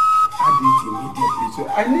 Add it immediately. So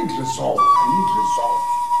I need result.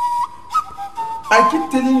 I keep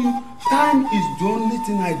telling you, time is the only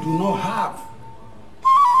thing I do not have.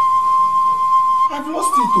 I've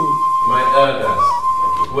lost it all. My elders,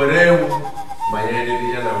 wherever my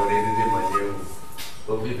enemy and our enemy, my name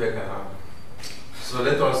will be better. So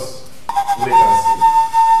let us wait and see.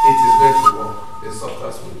 It is going to work. The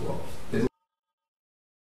substance will work.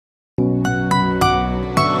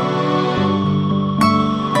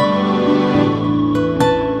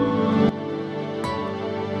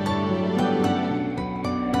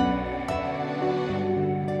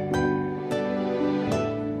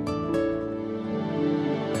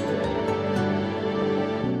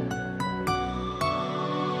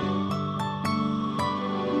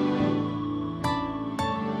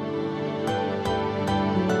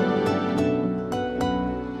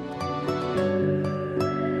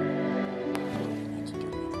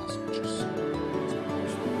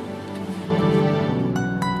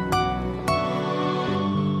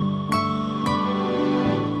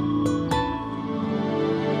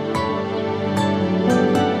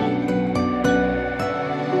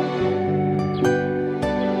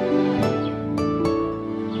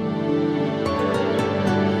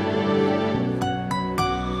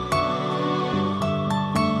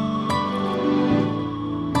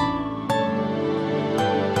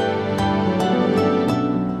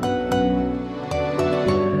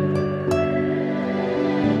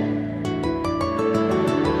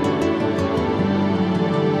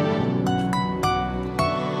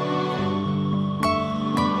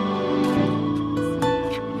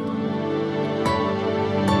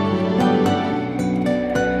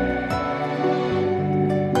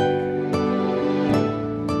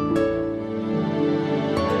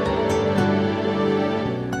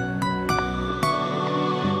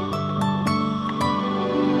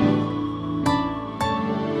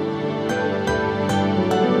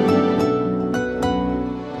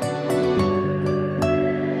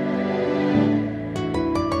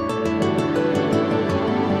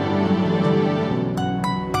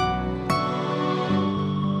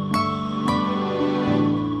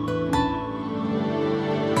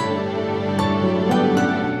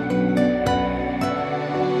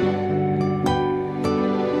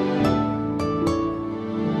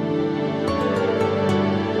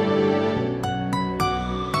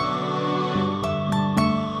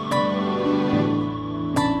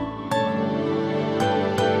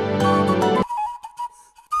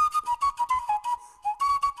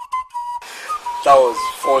 That was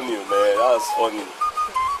funny, man. That was funny.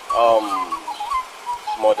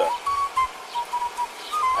 Mother,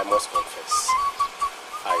 I must confess,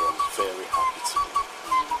 I am very happy today.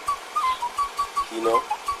 You know,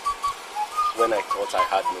 when I thought I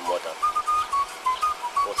had no mother,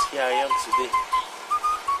 but here I am today,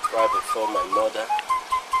 right before my mother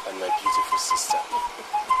and my beautiful sister.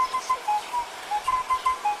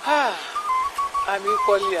 I'm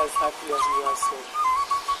equally as happy as you are, sir.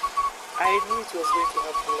 I knew it was going to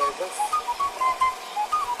happen like that.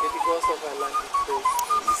 May the gods of our land be praised.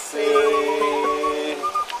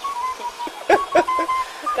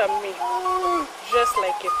 Look at me, dressed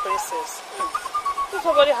like a princess. If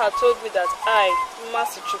somebody had told me that I,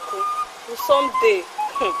 Masi Chuku, will someday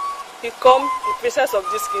become the princess of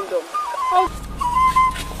this kingdom,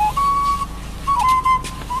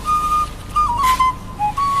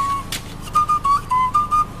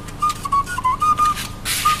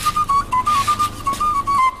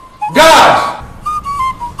 God!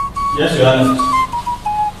 Yes, Your Highness.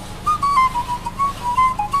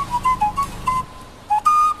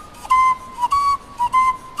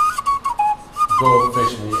 Go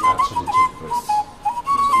fetch me actually the chief priest.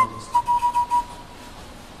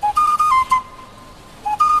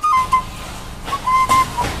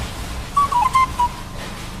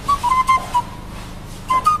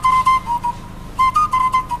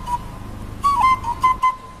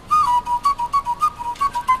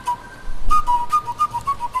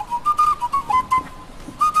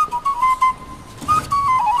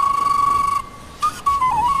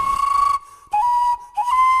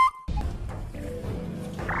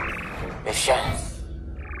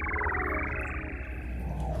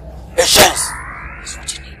 Patience is what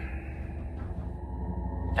you need.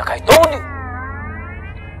 Like I told you,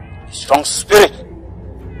 the strong spirit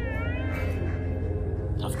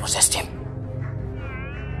that possessed him,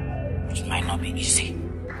 which might not be easy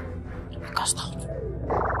to be cast out.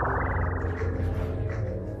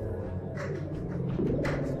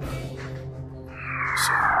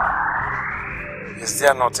 So, is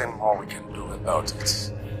there nothing more we can do about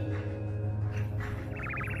it?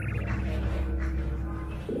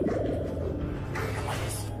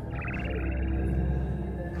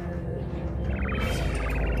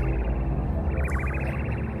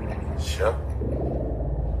 Sure.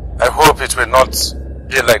 I hope it will not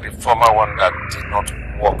be like the former one that did not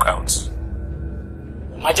work out.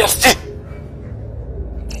 Majesty!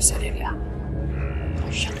 I said earlier,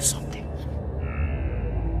 I shall do something.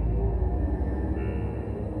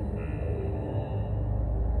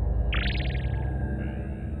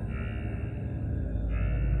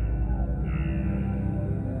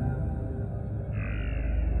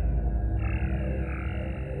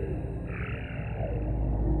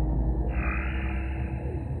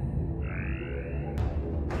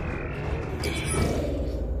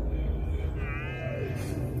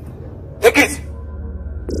 Take it!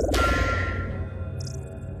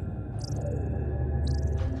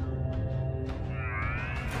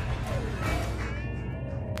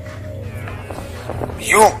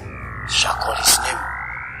 You shall call his name.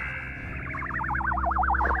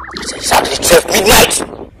 It's exactly 12 midnight.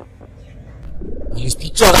 When his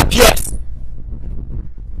picture appears,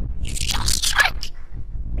 you shall strike.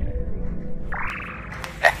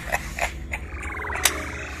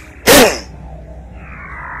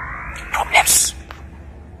 Problems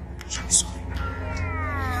shall be solved.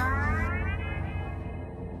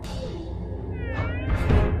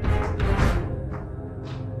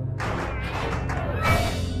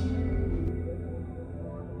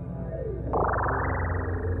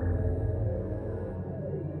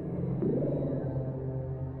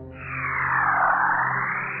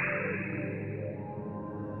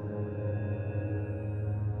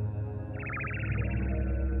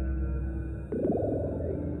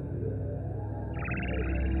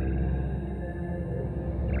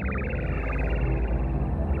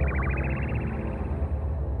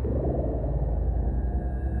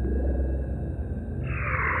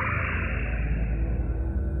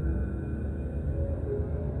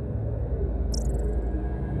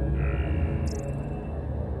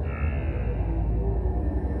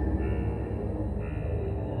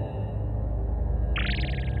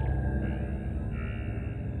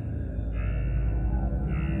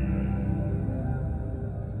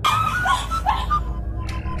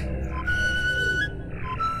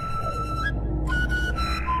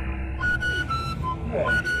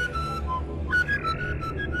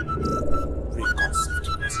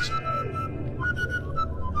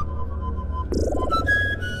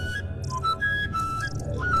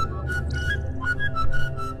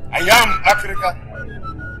 I am Africa.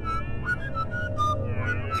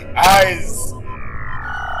 The eyes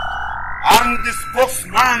and the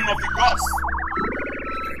spokesman of the gods.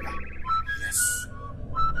 Yes.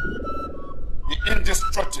 The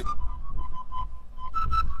indestructible.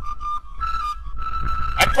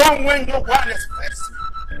 I come when no one expects me.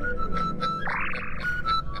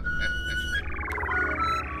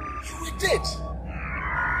 You were dead.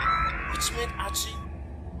 Which made Archie,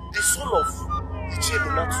 the son of Ichie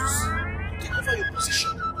Donatus, take over your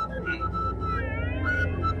position.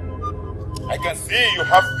 I can see you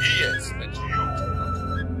have ears, but you.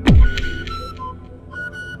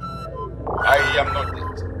 I am not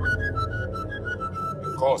dead.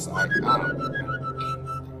 Because I am.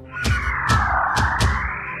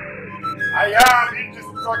 I am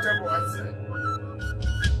indestructible, I say.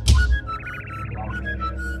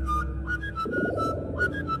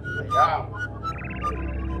 I am.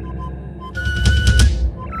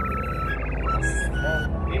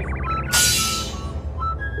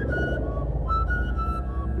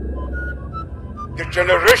 The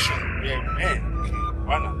generation where men kill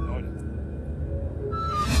one another.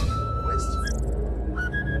 West.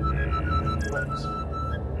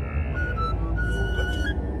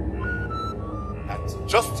 That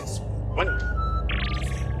justice won.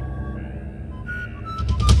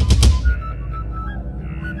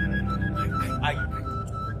 I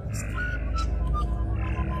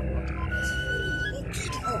who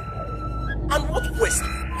killed who? And what West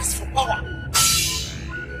is for power?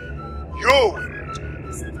 You will.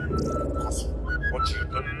 Because what you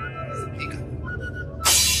done is bigger.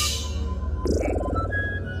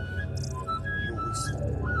 You will see.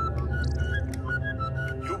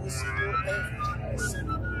 You will see your everything I say.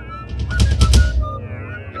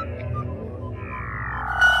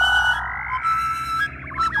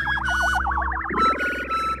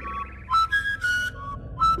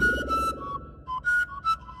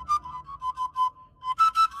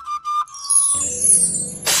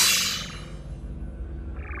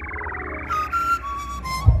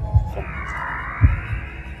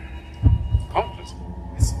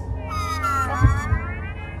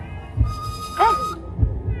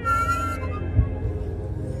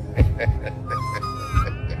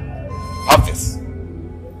 Have this.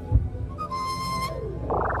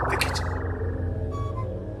 Take it.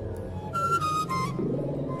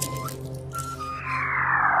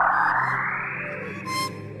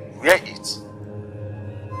 Wear it.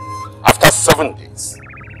 After 7 days,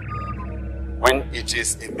 when it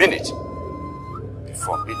is a minute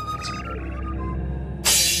before midnight.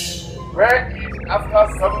 Wear it after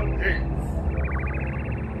 7 days.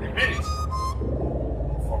 A minute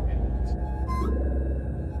before midnight.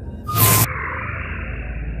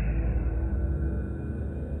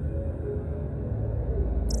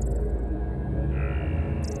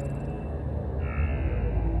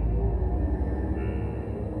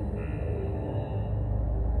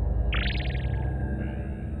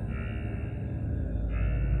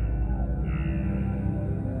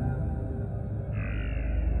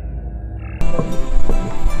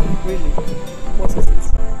 Really? What is it?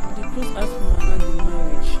 The prince asked for my hand in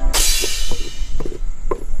marriage.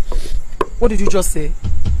 What did you just say?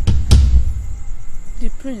 The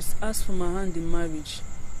prince asked for my hand in marriage.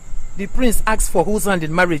 The prince asked for whose hand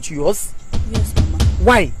in marriage? Yours? Yes, Mama.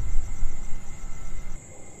 Why?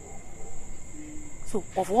 So,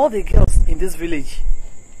 of all the girls in this village,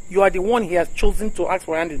 you are the one he has chosen to ask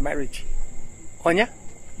for hand in marriage. Onya?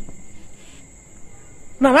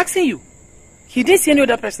 No, I'm asking you. He didn't see any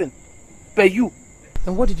other person, but you.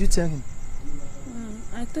 And what did you tell him?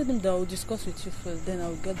 I told him that I will discuss with you first, then I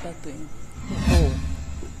will get back to him. Oh,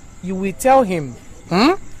 you will tell him,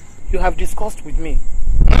 you have discussed with me.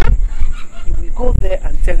 You will go there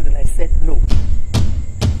and tell him that I said no.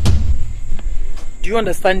 Do you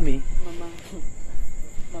understand me?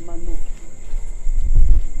 Mama, no.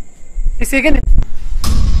 You say again?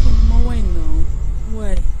 Mama, why now?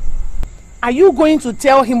 Why? Are you going to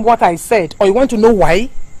tell him what I said, or you want to know why?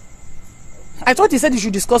 I thought you said you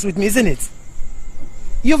should discuss with me, isn't it?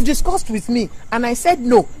 You've discussed with me, and I said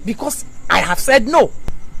no, because I have said no.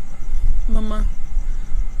 Mama,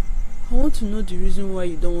 I want to know the reason why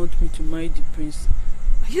you don't want me to marry the prince.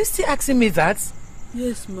 Are you still asking me that?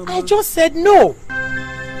 Yes, Mama. I just said no.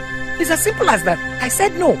 It's as simple as that. I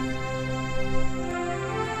said no.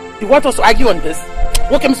 You want us to argue on this?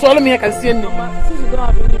 Okay, swallow me, I can see any. Mama, since you don't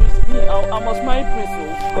have any reason, I must marry Prince,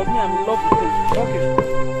 because me, I'm in love with him. Okay.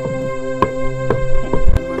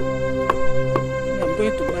 I'm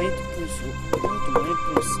going to marry the Prince. I'm going to marry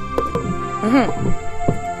Prince.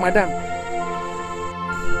 Madam,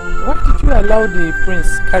 why did you allow the prince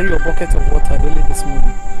carry your bucket of water early this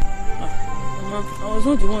morning? Mama, I was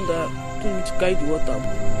not the one that told me to carry the water.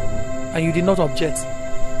 And you did not object?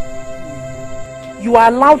 you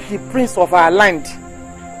allowed the prince of our land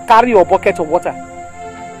carry your bucket of water.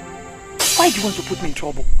 Why do you want to put me in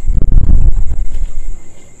trouble?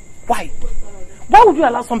 Why? Why would you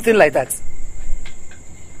allow something like that?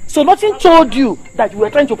 So nothing told you that you were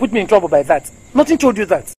trying to put me in trouble by that. Nothing told you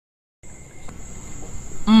that.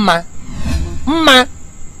 Mma.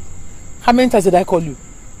 How many times did I call you?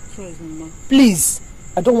 Sorry, Mama. Please,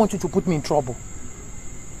 I don't want you to put me in trouble.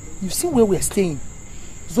 You see where we're staying?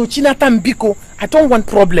 Zochina Tambiko, I don't want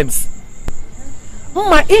problems.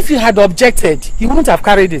 Mama, if you had objected, he wouldn't have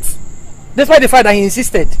carried it. Despite the fact that he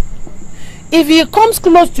insisted. If he comes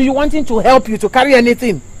close to you wanting to help you to carry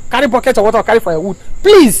anything, carry bucket of water or carry firewood,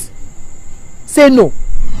 please say no.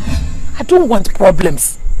 I don't want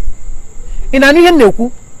problems. In an ear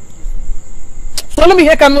neku. So let me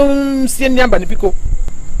hear come see Nyamba.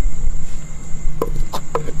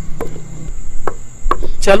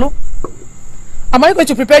 Chalo, am I going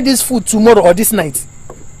to prepare this food tomorrow or this night?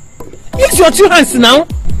 Use your 2 hands now.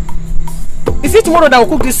 Is it tomorrow that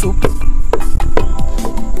will cook this soup?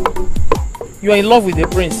 You are in love with the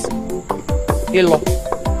prince. In love.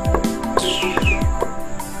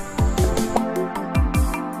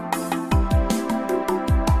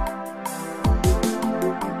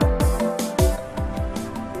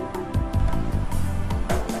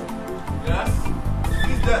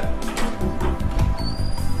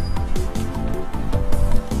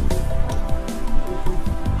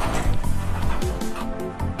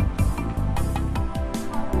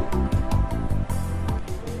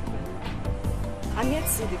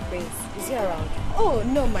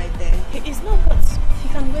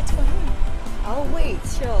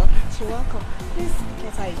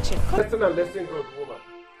 Listen good, woman.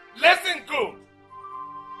 Listen good.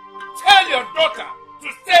 Tell your daughter to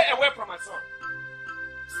stay away from my son.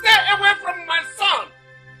 Stay away from my son.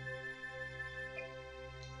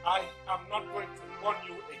 I am not going to warn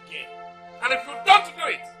you again. And if you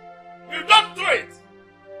don't do it,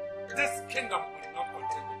 this kingdom will not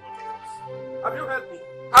contain the body of us. Have you heard me?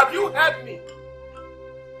 Have you heard me?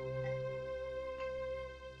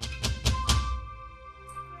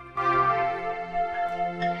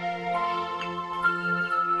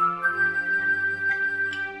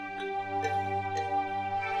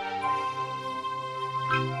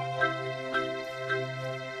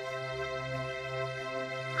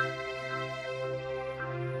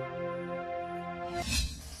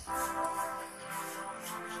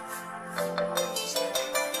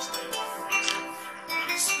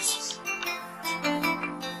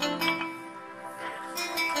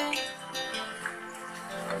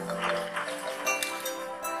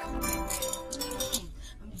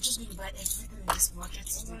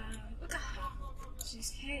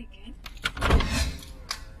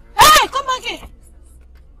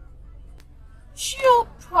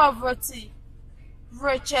 Poverty,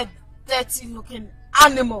 wretched, dirty-looking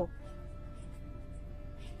animal.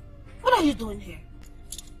 What are you doing here?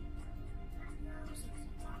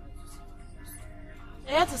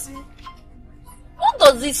 I have to see. What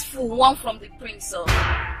does this fool want from the prince?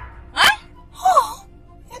 Huh? Oh,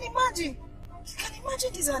 you can imagine. You can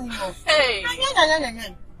imagine this animal. Hey.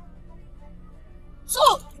 So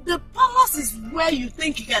the palace is where you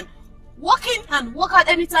think you can walk in and walk out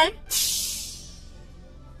anytime?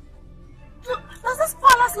 Does this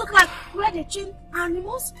palace look like where they train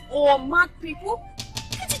animals or mad people?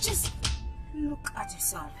 Can't you just look at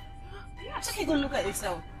yourself? Just take a look at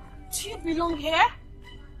yourself. Do you belong here?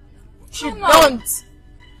 You don't.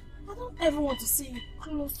 I don't ever want to see you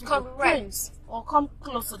close to the prince or come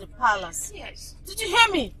close to the palace. Yes. Did you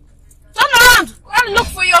hear me? Turn around! Go and look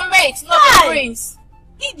for your mate, not the prince.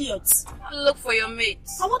 Idiots. Go and look for your mate.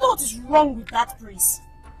 I wonder what is wrong with that prince.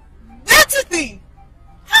 Dirty thing!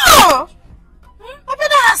 Huh? My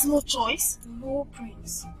brother has no choice. No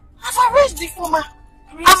prince. I've arranged the former.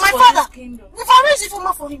 Prince and my father, we've kingdom. arranged the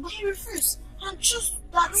former for him, but he refused. And choose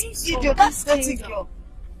that idiot, that dirty girl.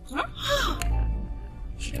 Huh?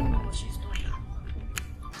 She don't know what she's doing.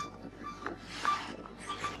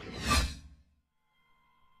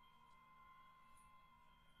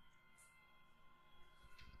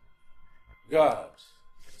 God.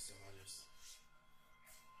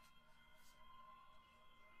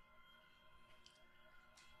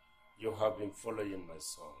 You have been following my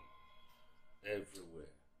son everywhere.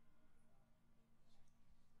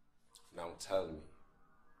 Now tell me,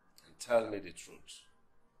 and tell me the truth.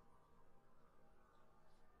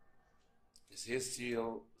 Is he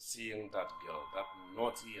still seeing that girl, that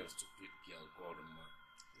naughty and stupid girl called Ma?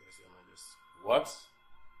 Yes, Your Majesty. What?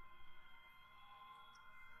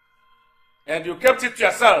 And you kept it to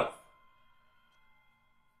yourself?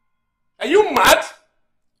 Are you mad?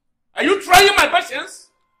 Are you trying my patience?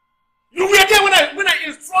 You were there when I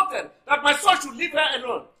instructed that my son should leave her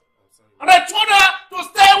alone. And I told her to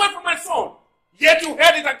stay away from my son. Yet you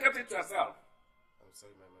heard it and kept it to yourself. I'm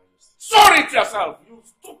sorry, my majesty. Sorry to yourself, you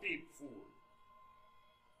stupid fool.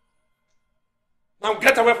 Now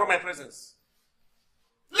get away from my presence.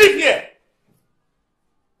 Leave here.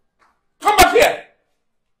 Come back here.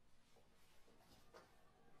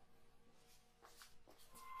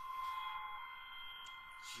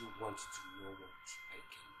 You want to know what I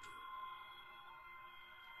can do?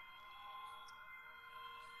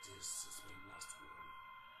 This is my last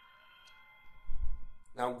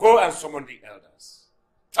one. Now go and summon the elders.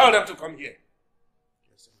 Tell them to come here.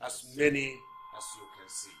 As many as you can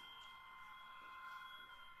see.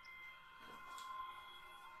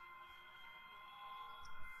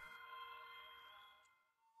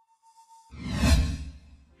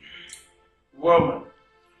 Woman,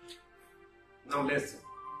 now listen.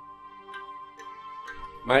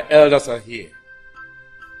 My elders are here.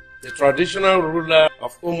 The traditional ruler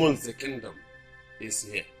of Umun's kingdom is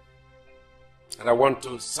here. And I want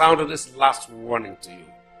to sound this last warning to you.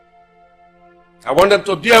 I want them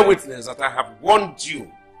to bear witness that I have warned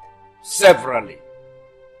you severally,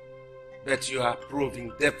 that you are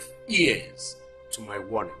proving deaf ears to my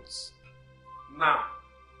warnings. Now,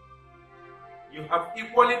 you have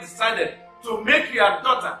equally decided to make your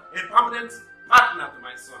daughter a permanent partner to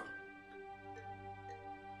my son.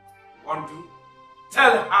 Want to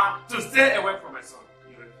tell her to stay away from my son.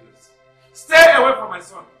 You refuse. Stay away from my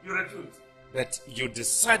son. You refuse. But you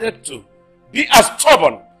decided to be as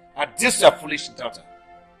stubborn as this your foolish daughter.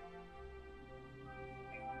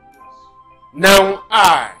 Now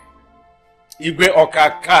I, Igwe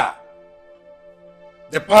Okaka,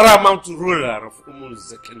 the paramount ruler of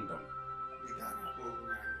Umun's kingdom,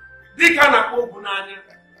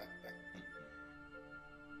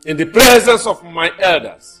 in the presence of my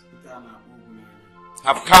elders,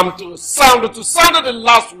 have come to sound the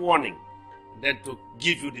last warning, then to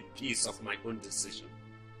give you the peace of my own decision.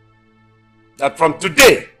 That from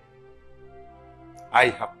today, I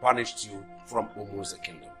have banished you from Umun's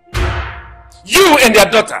kingdom. You and your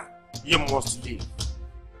daughter, you must leave.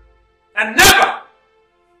 And never,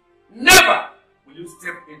 never will you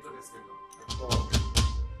step into this kingdom.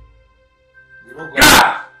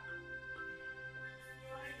 God!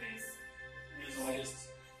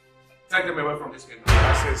 Take them away from this kingdom. I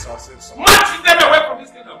say so. March them away from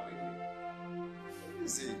this kingdom.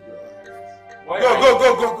 Go.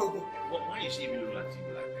 Why is she even looking at you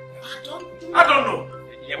like that? I don't know.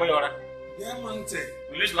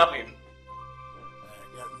 Will you slap him?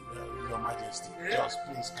 Your Majesty, just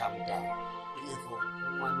please calm down.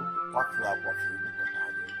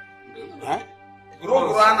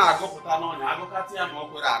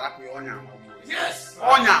 Yes.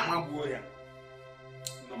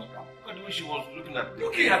 Look at the way she was looking at me.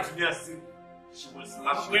 Looking at me as if she was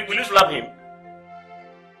slap. Will you slap him?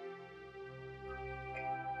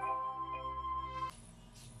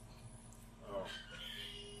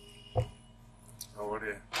 Over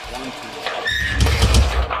there. 1, 2.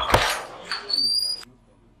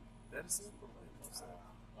 That's it.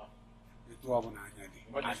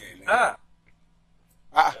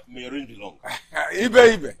 May your ring be long.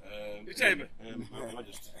 Ibe.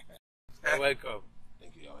 Majesty. You're welcome.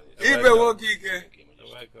 Thank you. Ibe Wokike.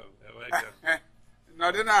 You're welcome. No,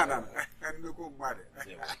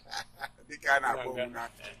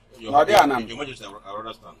 Your Majesty, I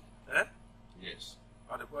understand. Eh? Yes.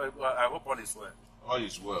 I hope all is well. All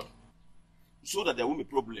is well. So that there won't be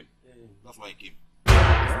problem. That's why I came.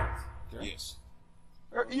 Yes.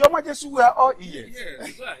 Your Majesty, we are all ears.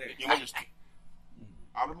 Yes, go ahead. Your Majesty,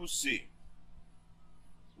 our people say,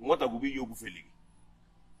 what will be your buffet?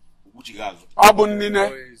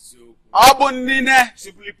 Abunine.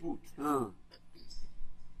 Simply put,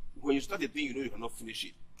 when you start a thing, you know you cannot finish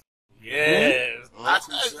it. Yes.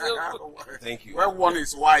 Thank you. When one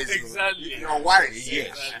is wise, exactly. You're wise.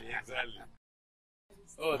 Yes. Exactly.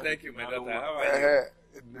 Oh, thank you, my daughter. How are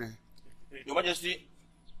you? Your Majesty,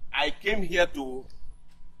 I came here to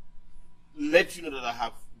let you know that I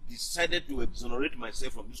have decided to exonerate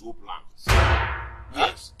myself from this whole plan.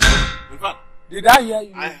 Yes. In fact, did I hear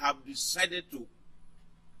you? I have decided to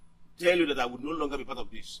tell you that I would no longer be part of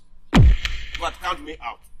this. But count me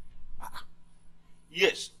out.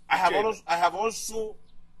 Yes, I have also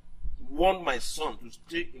warned my son to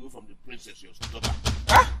stay away from the princess, your daughter.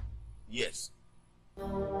 Yes.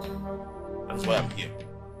 That's why I'm here.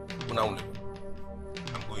 I'm going.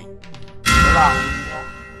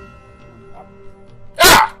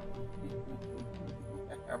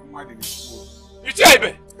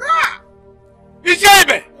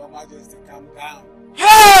 Ichebe! Majesty, calm down.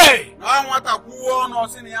 Hey! Now what a good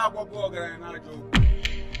one in the joke.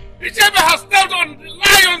 Ichebe has stepped on the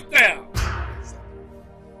lion's tail.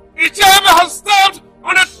 Ichebe has stepped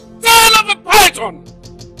on the tail of a python.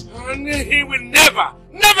 And he will never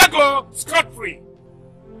go scot-free.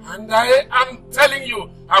 And I am telling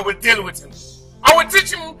you, I will deal with him. I will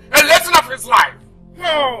teach him a lesson of his life.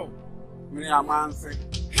 Oh!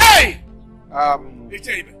 Hey!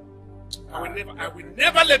 Ichebe, I will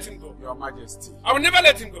never let him go. Your Majesty. I will never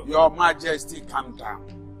let him go. Your Majesty, calm down.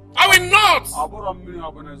 I will not! You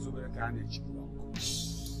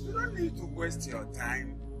don't need to waste your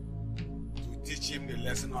time to teach him the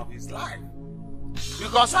lesson of his life.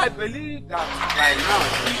 Because I believe that by now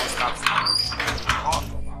he must have out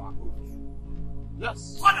of our oath.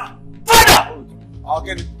 Yes. Father! Father!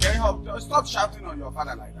 Okay, can you help? Stop shouting on your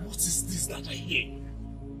father like that. What is this that I hear?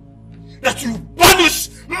 That you banish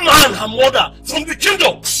man and mother from the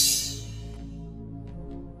kingdom!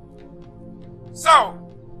 So,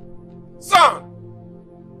 son,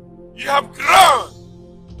 you have grown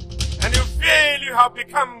and you feel you have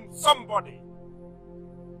become somebody.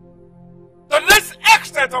 The next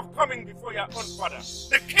extent of coming before your own father,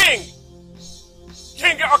 the king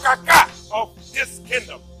Okaka of this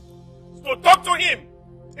kingdom, to talk to him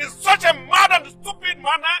in such a mad and stupid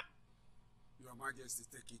manner. Your Majesty,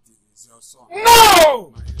 take it easy. It's your son.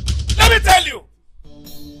 No! Let me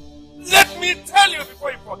tell you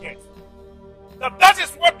before you forget, that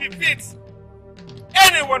is what befits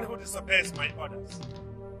anyone who disobeys my orders.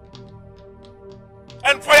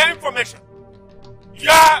 And for your information,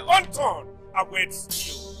 your own turn awaits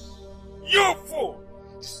you. You fool!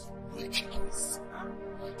 Wickedness.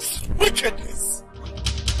 Wickedness!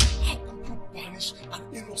 How could you banish an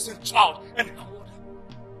innocent child and her mother?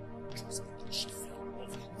 Just because she fell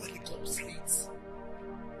off when the girl sleeps.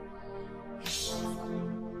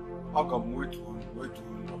 How come wait to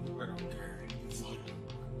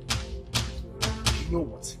You know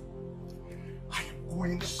what? I am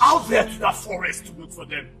going out there to that forest to look for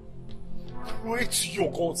them. Pray to your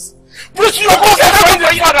gods. Pray to your gods! Get away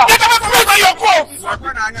from your gods!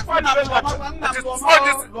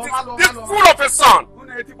 This fool of a son!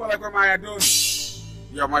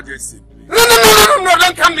 Your Majesty, please. No,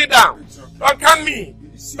 don't calm me down. Don't calm me.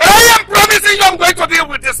 But I am promising you I'm going to deal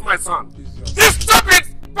with this, my son. This stupid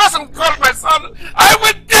person called my son, I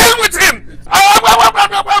will deal with him.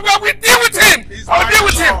 I will deal with him. I will deal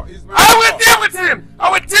with him. I will deal with him. I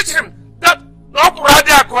will teach him that that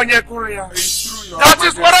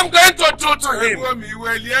is what I'm going to do to him. I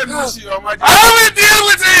will deal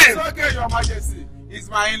with him. It's okay, Your Majesty. He's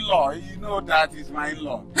my in-law. You know that he's my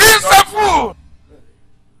in-law. He's a fool.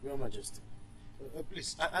 Your Majesty,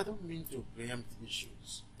 please, I don't mean to preempt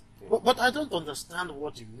issues. But I don't understand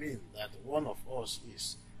what you mean that one of us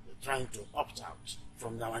is trying to opt out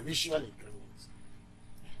from our initial agreement.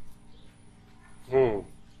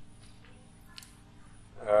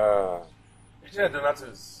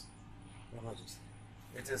 Donatus, Your Majesty,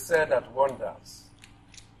 it is said that wonders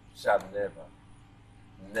shall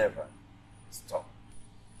never stop.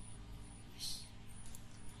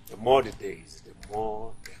 The more the days, the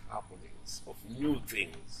more the happenings of new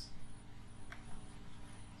things.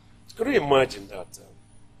 Could you imagine that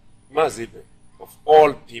Mazibe, of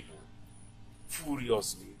all people,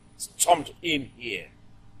 furiously stormed in here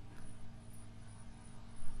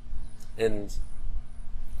and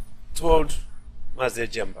told Maze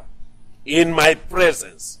Jemba, in my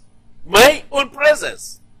presence, my own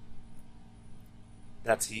presence,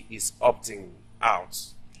 that he is opting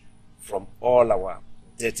out from all our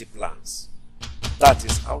dirty plans. That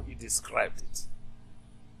is how he described it.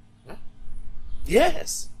 Huh?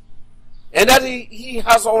 Yes. And that he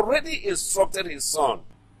has already instructed his son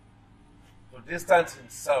to distance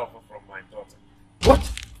himself from my daughter.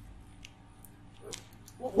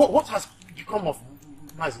 What has become of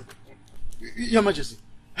Mazi? Your Majesty,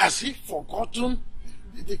 has he forgotten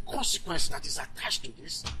the consequence that is attached to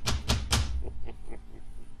this?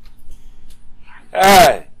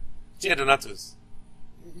 Hey, Donatus.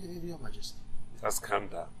 Your Majesty. Just calm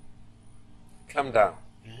down. Calm down.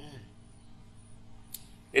 Yeah.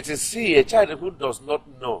 It is he, a child who does not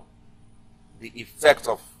know the effect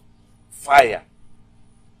of fire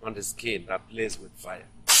on the skin that plays with fire.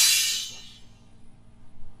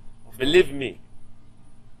 Believe me,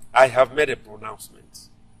 I have made a pronouncement.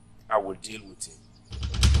 I will deal with him.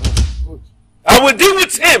 Good. I will deal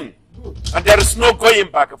with him! Good. And there is no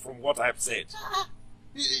going back from what I have said.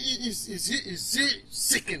 Is he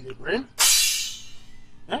sick in the brain?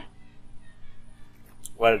 Huh?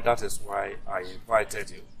 Well, that is why I invited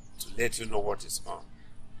you, to let you know what is on.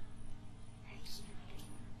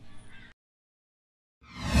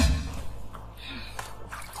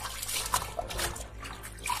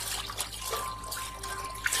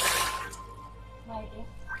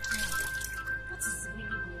 What is really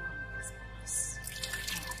going on in this place?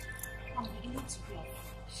 I'm beginning to be afraid.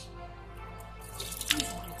 Things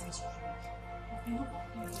are getting strange. I've been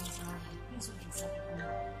overdoing things now, and things will be happening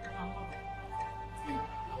now. I'm not. And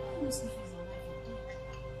who knows if he's alive or dead?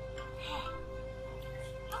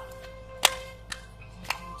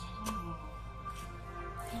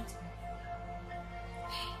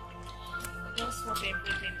 Just what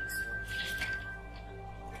everything is for.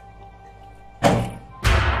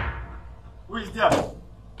 Who is there?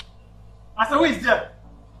 I said, who is there?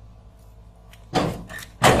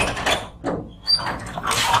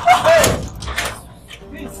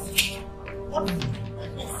 Please. What?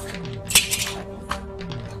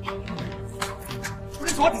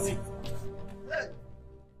 Please, what is it?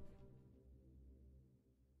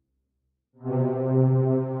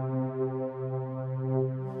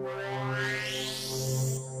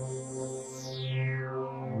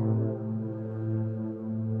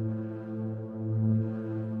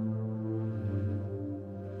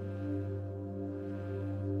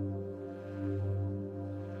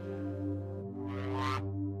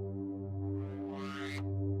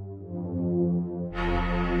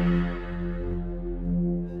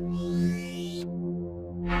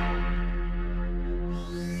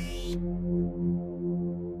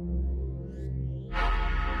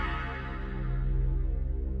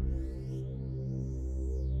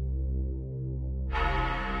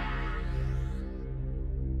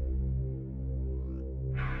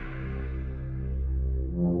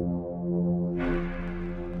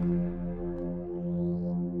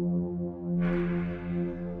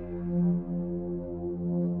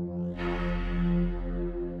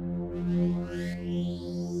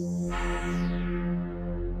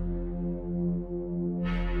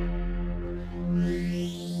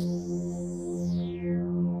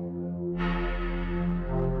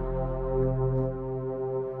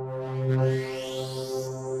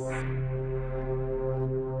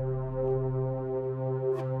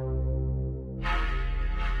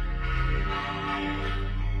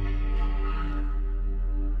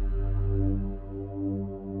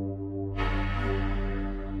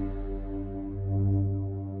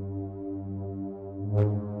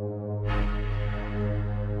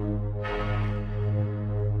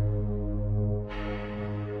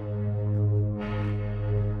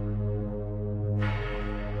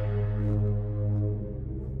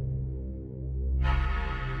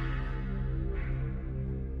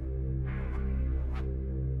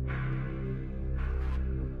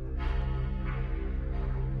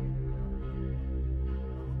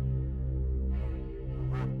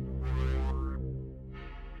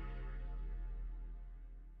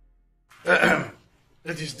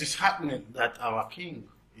 It is disheartening that our king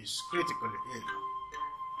is critically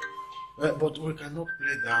ill. But we cannot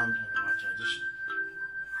play down on our tradition.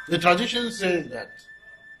 The tradition says that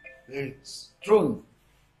the throne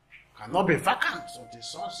cannot be vacant until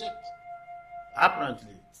sunset.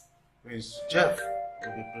 Apparently, Prince Jeff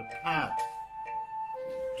will be prepared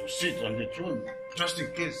to sit on the throne just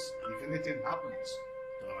in case if anything happens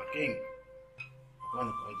to our king.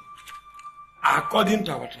 According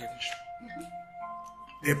to our tradition,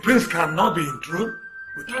 the prince cannot be enthroned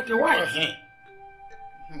without a wife.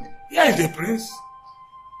 Here is the prince.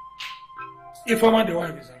 If only the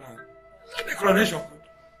wife is around, let the coronation come.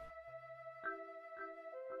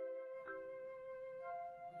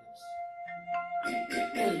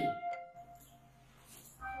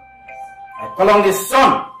 I call on the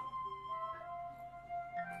sun,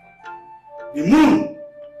 the moon,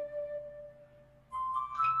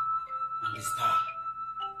 and the star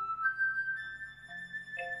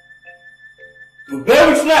to bear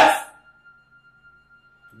witness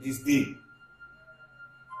to this day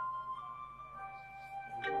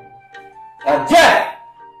that Jeff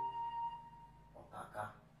Okaka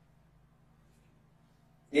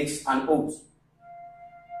takes an oath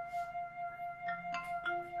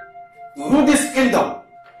to rule this kingdom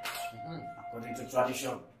according to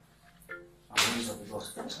tradition and rules of the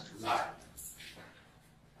gospel. Lie.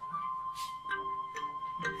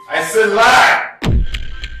 I say lie!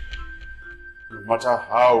 No matter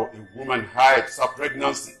how a woman hides her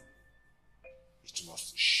pregnancy, it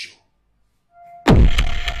must show.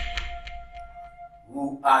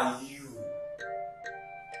 Who are you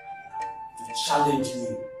to challenge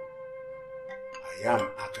me? I am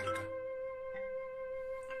Akanka,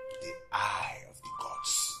 the eye of the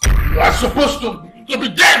gods. You are supposed to be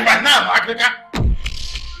dead by now, Akanka.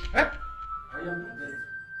 I am not dead.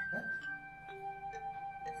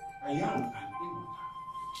 I am an immortal.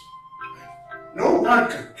 No one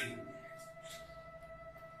can kill me.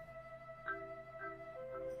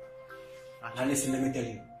 And now listen, let me tell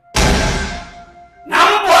you.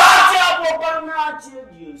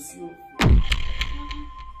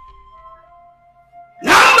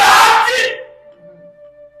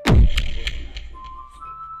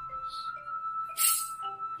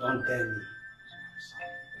 Don't tell me.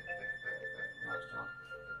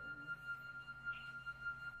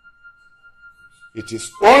 It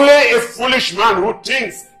is only a foolish man who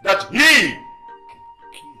thinks that he can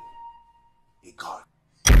kill a god.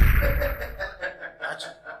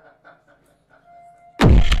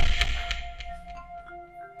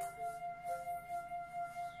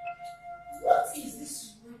 What is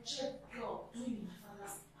this wretched girl doing in my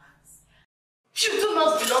father's palace? You do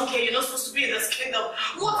not belong here. You're not supposed to be in this kingdom.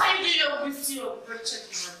 What are you doing with your wretched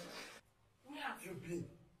man? Where have you been?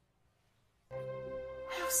 I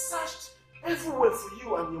have searched everywhere for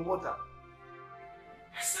you and your mother.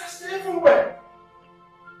 I searched everywhere.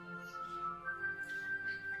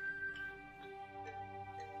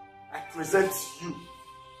 I present you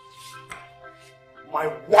my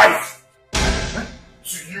wife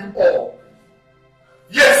to you all.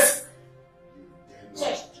 Yes! You dare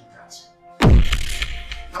not do that.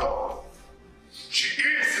 No. She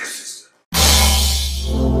is your sister.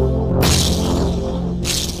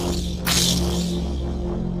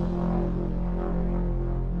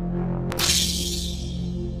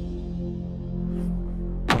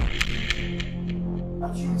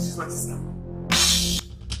 This is my sister.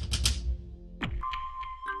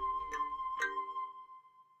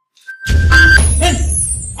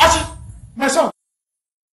 Archie! My son!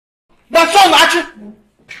 My son, Archie!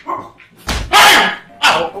 Hey!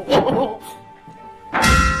 Ow!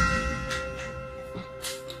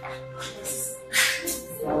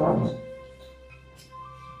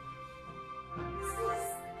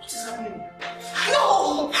 What is happening?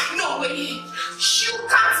 No! No way! You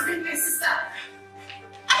can't be my sister!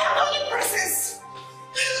 I am not your princess!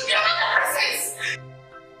 You're not the princess!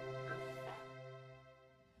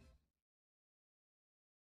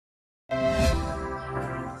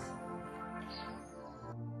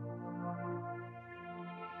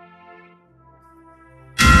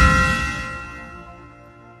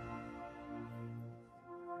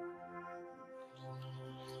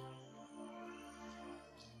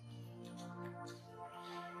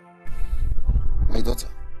 My daughter,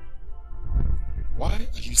 why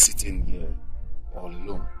are you sitting here all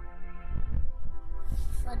alone?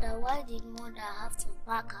 Father, why did mother have to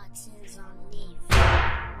pack her things and leave?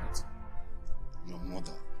 Your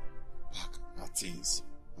mother packed her things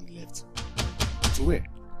and left. To where?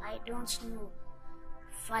 I don't know.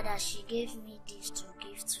 Father, she gave me this to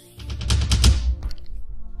give to you.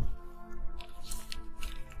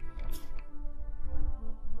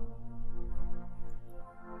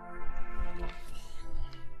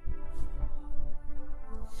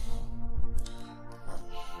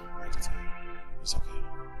 It's okay.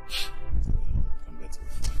 Come back to me.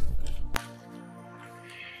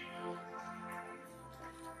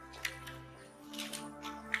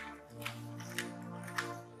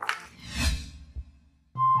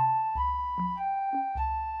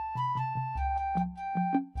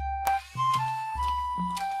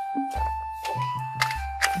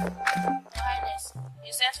 Highness,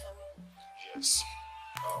 you sent for me? Yes.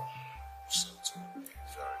 So to be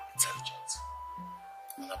very intelligent.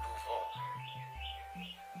 And above all,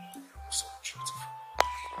 you're so beautiful.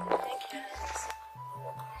 Thank you, Highness. You're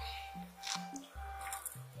welcome.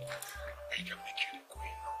 I can make you the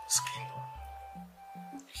queen of this kingdom.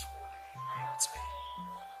 If only you let me.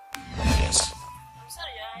 Yes. I'm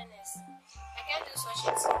sorry, Your Highness. I can't do such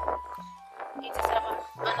a thing. It is an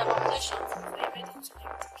abomination for a lady to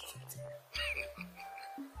live the king.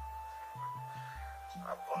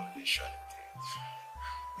 Abomination indeed.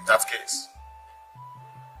 In that case,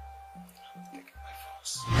 take it by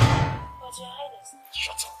force. But Your Highness.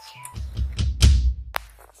 Shut up.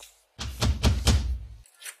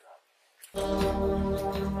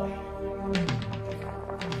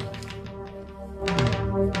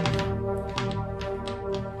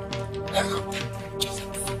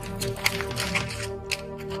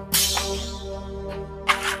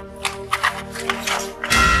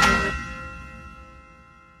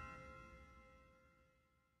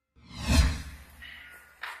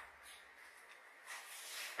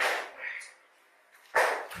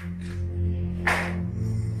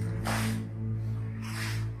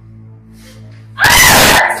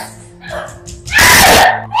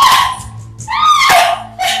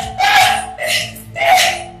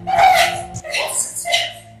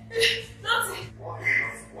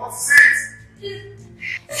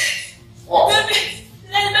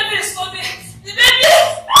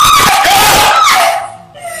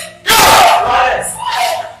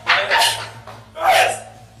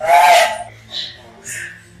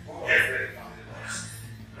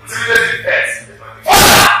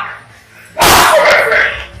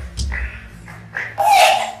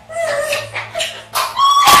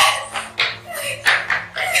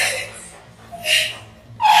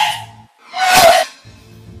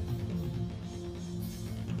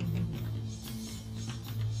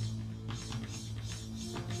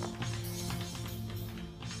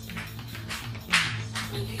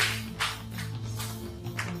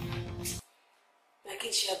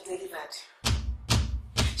 kid she had delivered.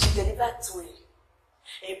 She delivered twin.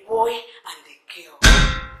 A boy and a girl.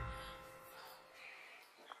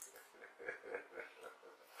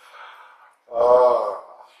 Oh,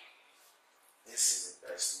 this is the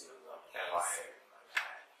best news I've ever heard in my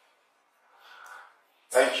life.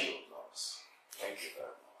 Thank you, Nurse. Thank you very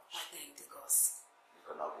much. I thank the gods. You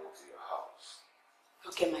can now go to your house.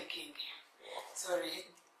 Okay, my king. Sorry.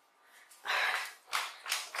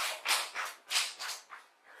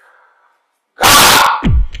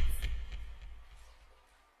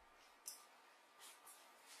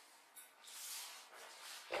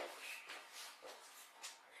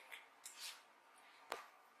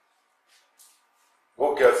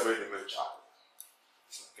 Go carefully in the child.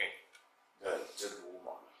 Okay. Then take the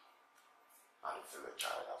woman and fill the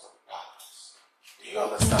child out of the palace. Do you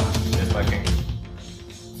understand? Yes, my king.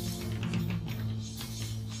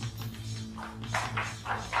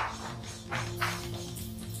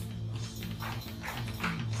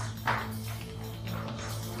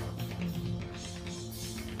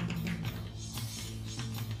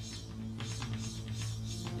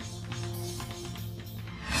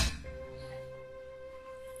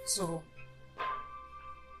 So,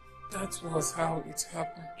 that was how it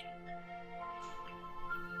happened.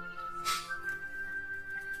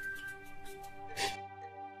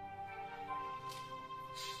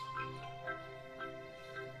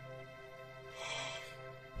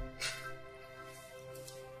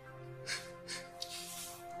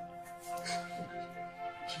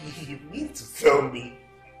 You mean to tell me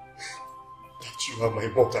that you are my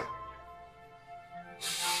mother?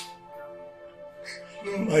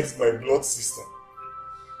 Noma is my blood sister.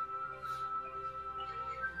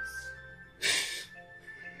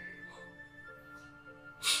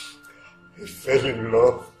 I fell in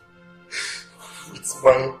love with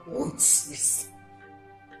my own sister.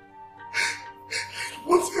 I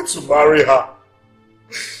wanted to marry her.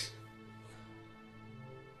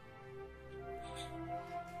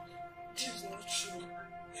 This is not true.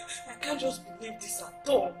 I can't just believe this at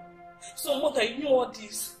all. So, mother, you know all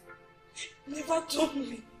this. Never told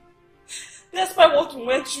me. Despite what we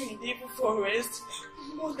went through in the evil forest,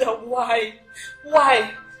 mother, why?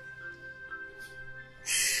 Why?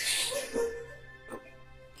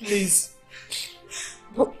 Please,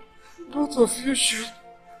 both of you should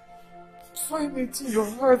find it in your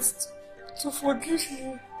hearts to forgive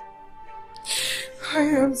me. I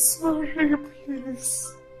am sorry,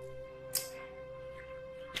 please.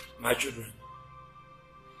 My children,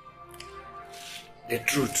 the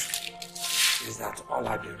truth is that all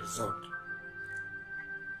have been resolved.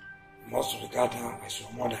 You must regard her as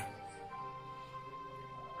your mother.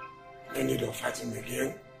 No need of fighting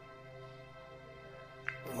again.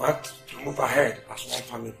 We want to move ahead as one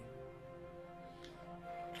family.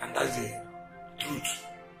 And that's the truth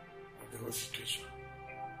of the whole situation.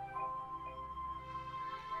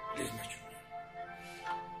 Please, my children.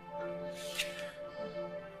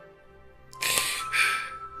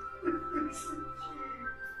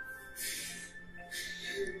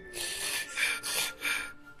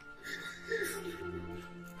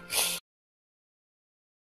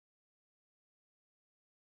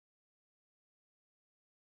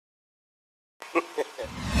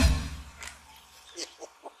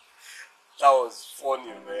 That was funny,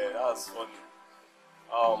 man. That was funny.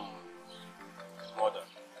 Mother,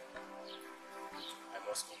 I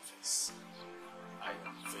must confess, I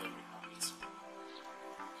am very happy.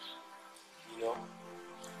 You know,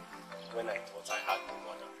 when I thought I had no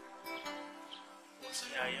mother, but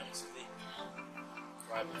here I am today,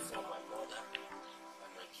 right before my mother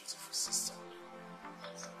and my beautiful sister.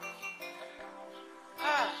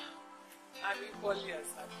 I'm equally as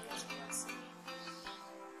happy as myself.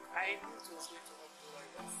 I knew it was going to happen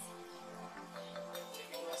like this.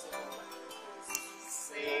 It was a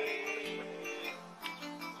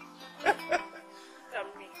Look at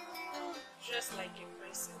me, dressed like a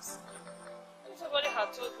princess. If somebody had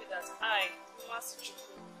told me that I, Manari,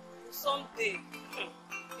 will someday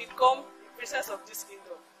become the princess of this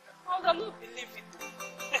kingdom, I would have not believed it.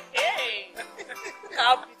 Hey! Look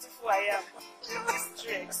how beautiful I am. This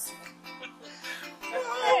dress.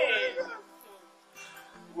 Hey!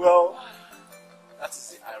 Well, that is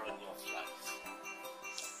the irony of life.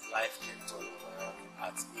 Life can turn around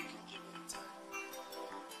at any given time.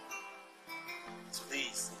 Today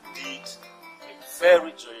is indeed a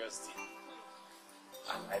very joyous day,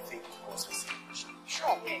 and I think it calls for celebration.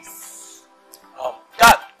 Sure. Yes.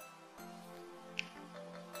 Dad.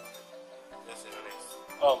 Yes,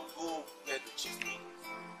 who led the chief meeting?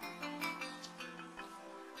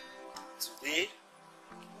 Today,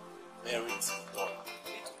 merit done.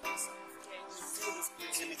 Feel this place.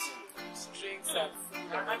 anything. Drinks and food.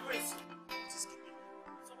 My friends, please keep me.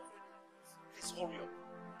 Please hurry up.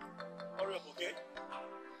 Hurry up, okay?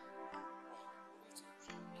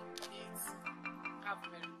 Eat. Have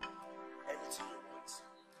milk. Anything you want.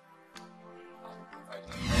 I will provide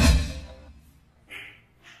you.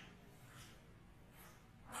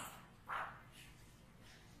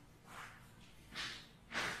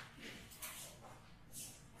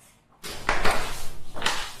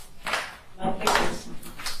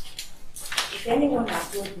 If anyone had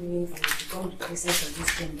told me I would become the princess of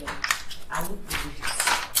this kingdom, I would believe it.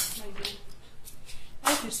 My dear,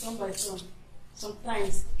 life is turn by turn.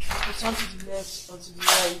 Sometimes you turn to the left or to the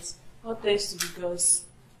right. What tends to be girls?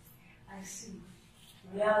 I see.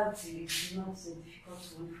 Reality is not a difficult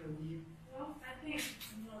one from you. Well, I think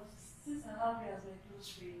not. Since I have you as my close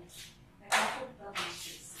friend, I can hope that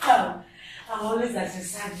makes I'm always at your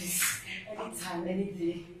service. Anytime, any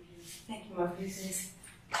day. Thank you, my princess.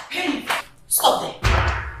 Hey! Stop there!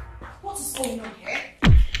 What is going on here?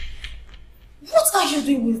 What are you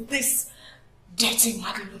doing with this dirty,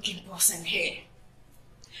 mad-looking person here?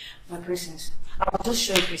 My princess, I was just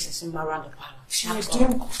showing Princess Imba around the palace. You're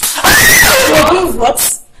doing what?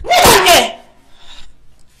 Here!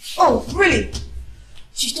 Oh, really?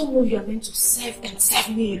 You don't know you are meant to serve and serve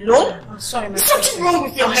me alone? I'm sorry, my Is princess. something wrong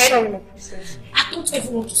with your head? Sorry, my princess. I don't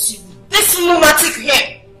ever want to see you. This lunatic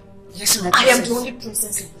here! Yes, my I princess. am the only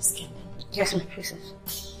princess in this kingdom. Yes, my princess.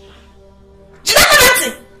 Do you know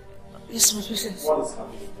anything? Yes, my princess. What is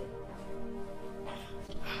happening?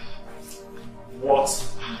 What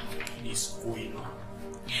is going on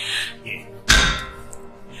here?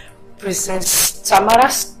 Princess Tamara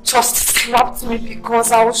just slapped me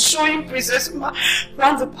because I was showing Princess Imba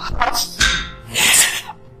around the palace.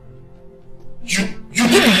 You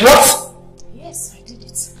did what? Yes, I did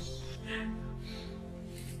it.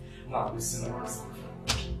 Now listen.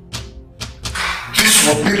 This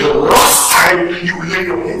will be the last time you lay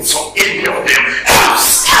your hands on any of them.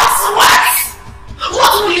 Else what?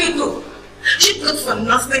 What will you do? You good for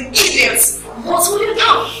nothing idiots. What will you do?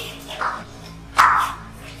 I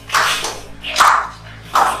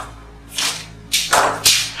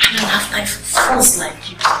don't have time for fools like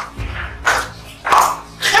you.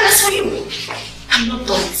 And as for you, I'm not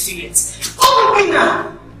done with you yet. Go with me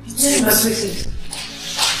now. Yes, my princess.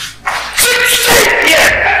 Stay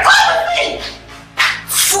here! Go with me!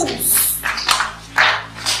 Fools!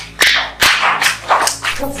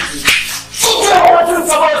 What is it? You don't want to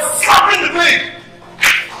someone slapping me!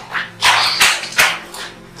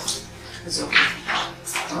 It's okay.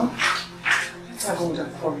 Huh? Let's have all that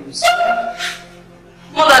problems.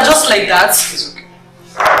 Mother, just like that? It's okay.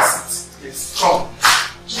 Yes, come.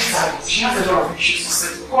 She has a lot of issues to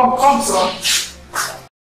settle. Come, son.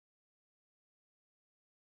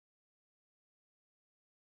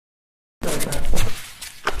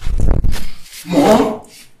 Mom?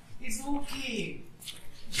 It's okay.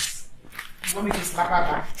 You want me to slap her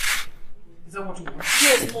back? Is that what you want?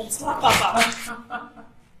 Yes, Mom, slap her back.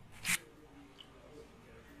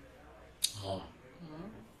 Mom,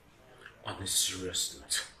 on a serious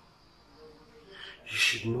note, you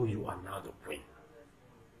should know you are now the queen.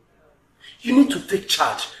 You need to take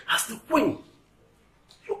charge as the queen.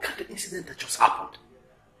 Look at the incident that just happened.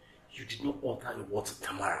 You did not utter a word to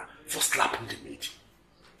Tamara for slapping the maid.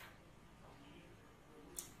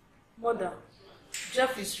 Mother,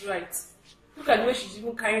 Jeff is right. Look at the way she's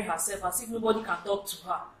even carrying herself as if nobody can talk to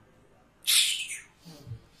her.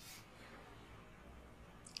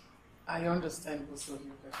 I understand both of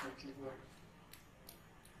you perfectly well.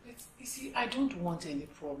 But you see, I don't want any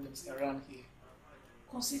problems around here.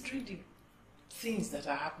 Considering the things that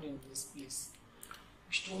are happening in this place,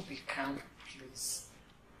 we should all be calm, please.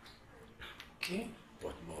 Okay?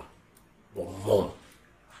 But mom,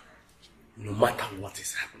 no matter what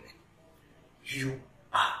is happening, you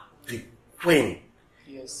are the queen.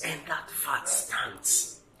 Yes. And that fact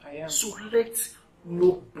stands. I am. So let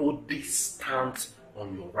nobody stand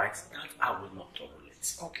on your rights. That I will not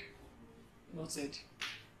tolerate. Okay. Noted.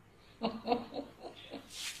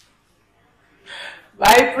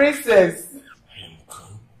 My princess. I am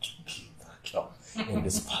going to kill that girl in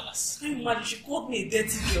this palace. Can you imagine? She called me a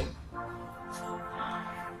dirty girl.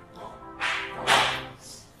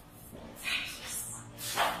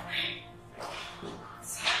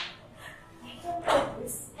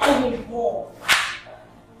 Anymore.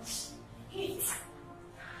 Kate,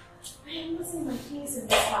 I am losing my peace in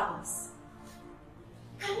this palace.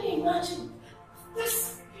 Can you imagine?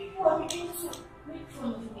 These people are beginning to make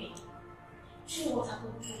fun of me. Do you know what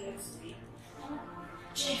happened 2 years ago?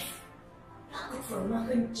 Jeff, that good for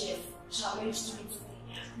nothing Jeff challenged me to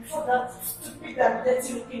before that stupid and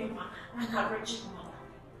dirty looking woman and her wretched mother.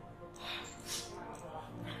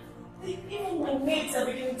 Even my maids are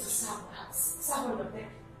beginning to serve on the bed.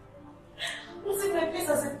 Losing my place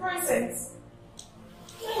as a present.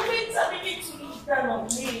 My maids are beginning to look down on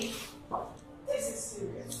me. This is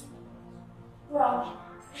serious. Well,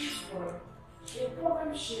 please worry. A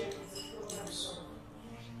problem shared is a problem solved.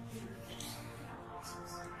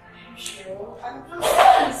 I'm sure. I'm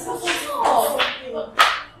just so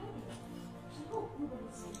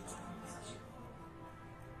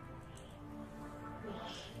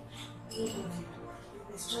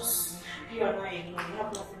it's just you and I alone. You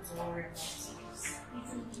have nothing to worry about.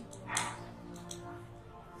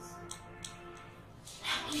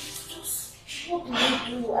 Just what do I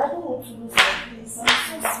do? I don't want to lose my place.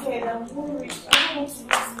 I'm so scared. I'm worried. I don't want to lose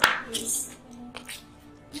my place.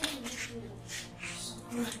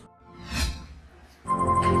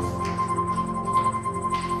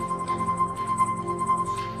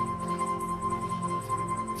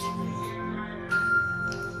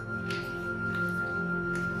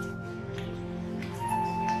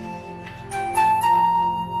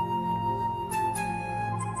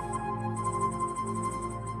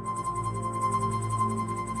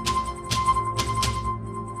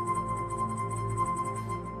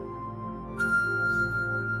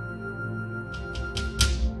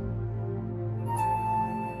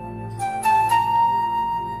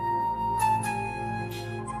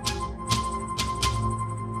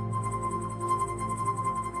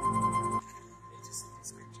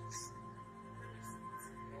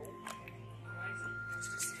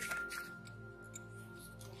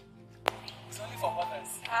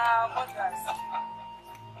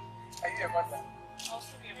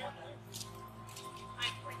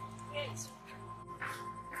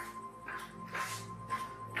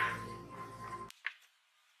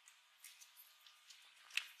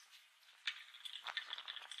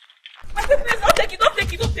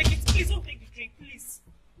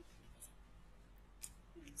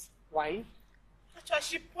 Why? Actually,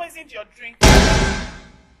 she poisoned your drink.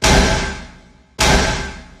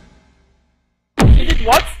 She did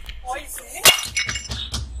what? Poison?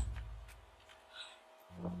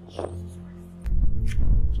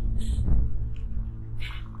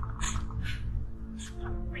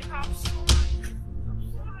 I'm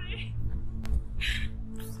sorry.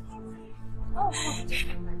 Oh,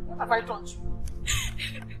 what have I done to you?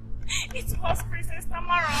 It was Princess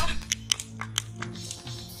Tamara.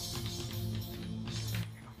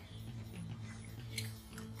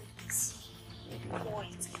 Pour it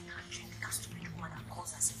in her drink. That's to be the one that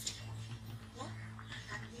calls herself the one.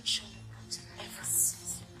 And make sure you put everything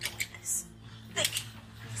into this. Take it.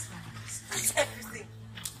 It's everything.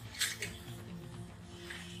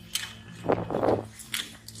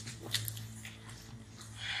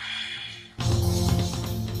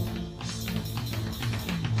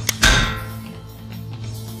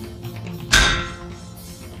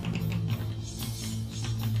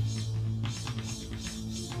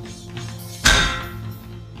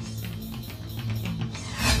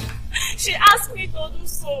 She asked me to do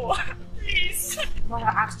so. Please. Mother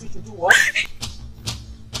asked you to do what?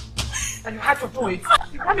 And you had to do it.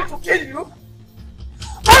 You want me to kill you?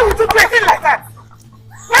 Why would you do a thing like that?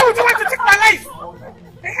 Why would you want to take my life?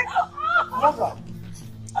 Mother.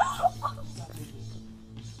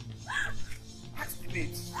 Ask me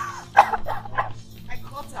it. I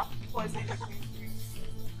caught her poisoning her drink.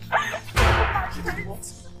 She did what?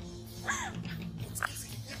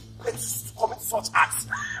 Let's commit such acts.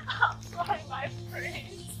 Sorry, my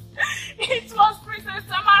prince. It was Princess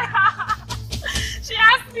Tamara. She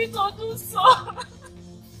asked me to do so.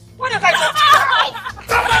 What did I just do?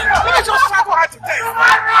 Tamara! Let me just travel her to death.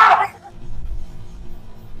 Tamara!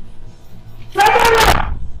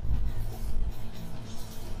 Tamara!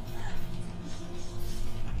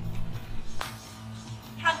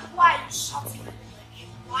 And why are you shouting at me like a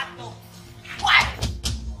mad dog? Why?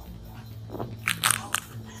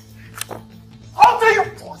 How dare you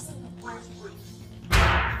poison the boy's brain?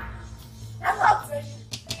 And how dare you?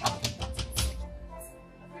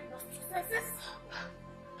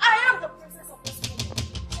 I am the princess of this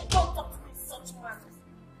world. Don't talk to me in such manners.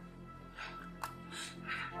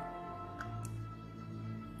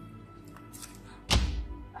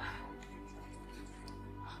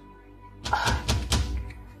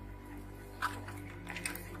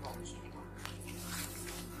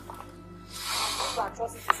 The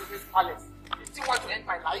atrocities in this palace. You still want to end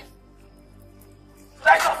my life? Did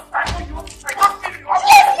I just strangle you? I just kill you? I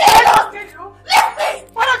just kill you? Leave me!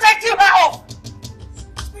 Why don't I kill her off?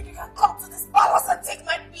 Maybe you can come to this palace and take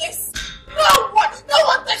my place. No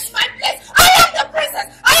one takes my place. I am the princess.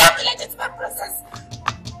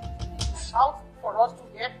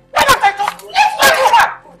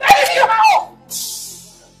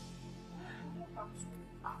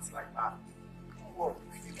 like that. Whoa.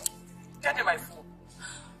 Get me my phone.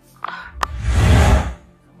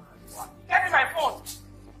 Get me my phone.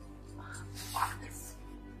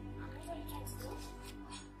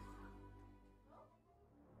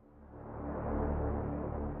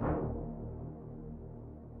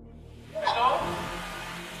 Hello?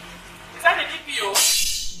 Is that the DPO?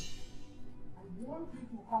 I want you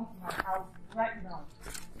to come to my house right now.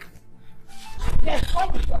 Yes,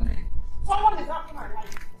 come with your name. Someone is after my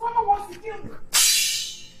life. Someone wants to kill me.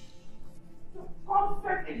 Come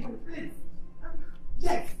straight in, please.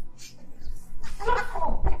 Yes. Just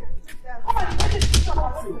come. Come and get this picture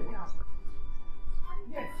of you now.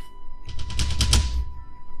 Yes.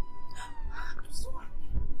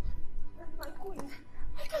 My queen,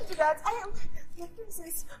 I can't do that. I am my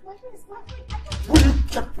princess. My princess, my queen. I can't do that. Will you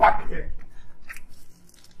get back here?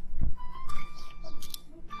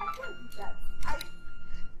 I can't do that.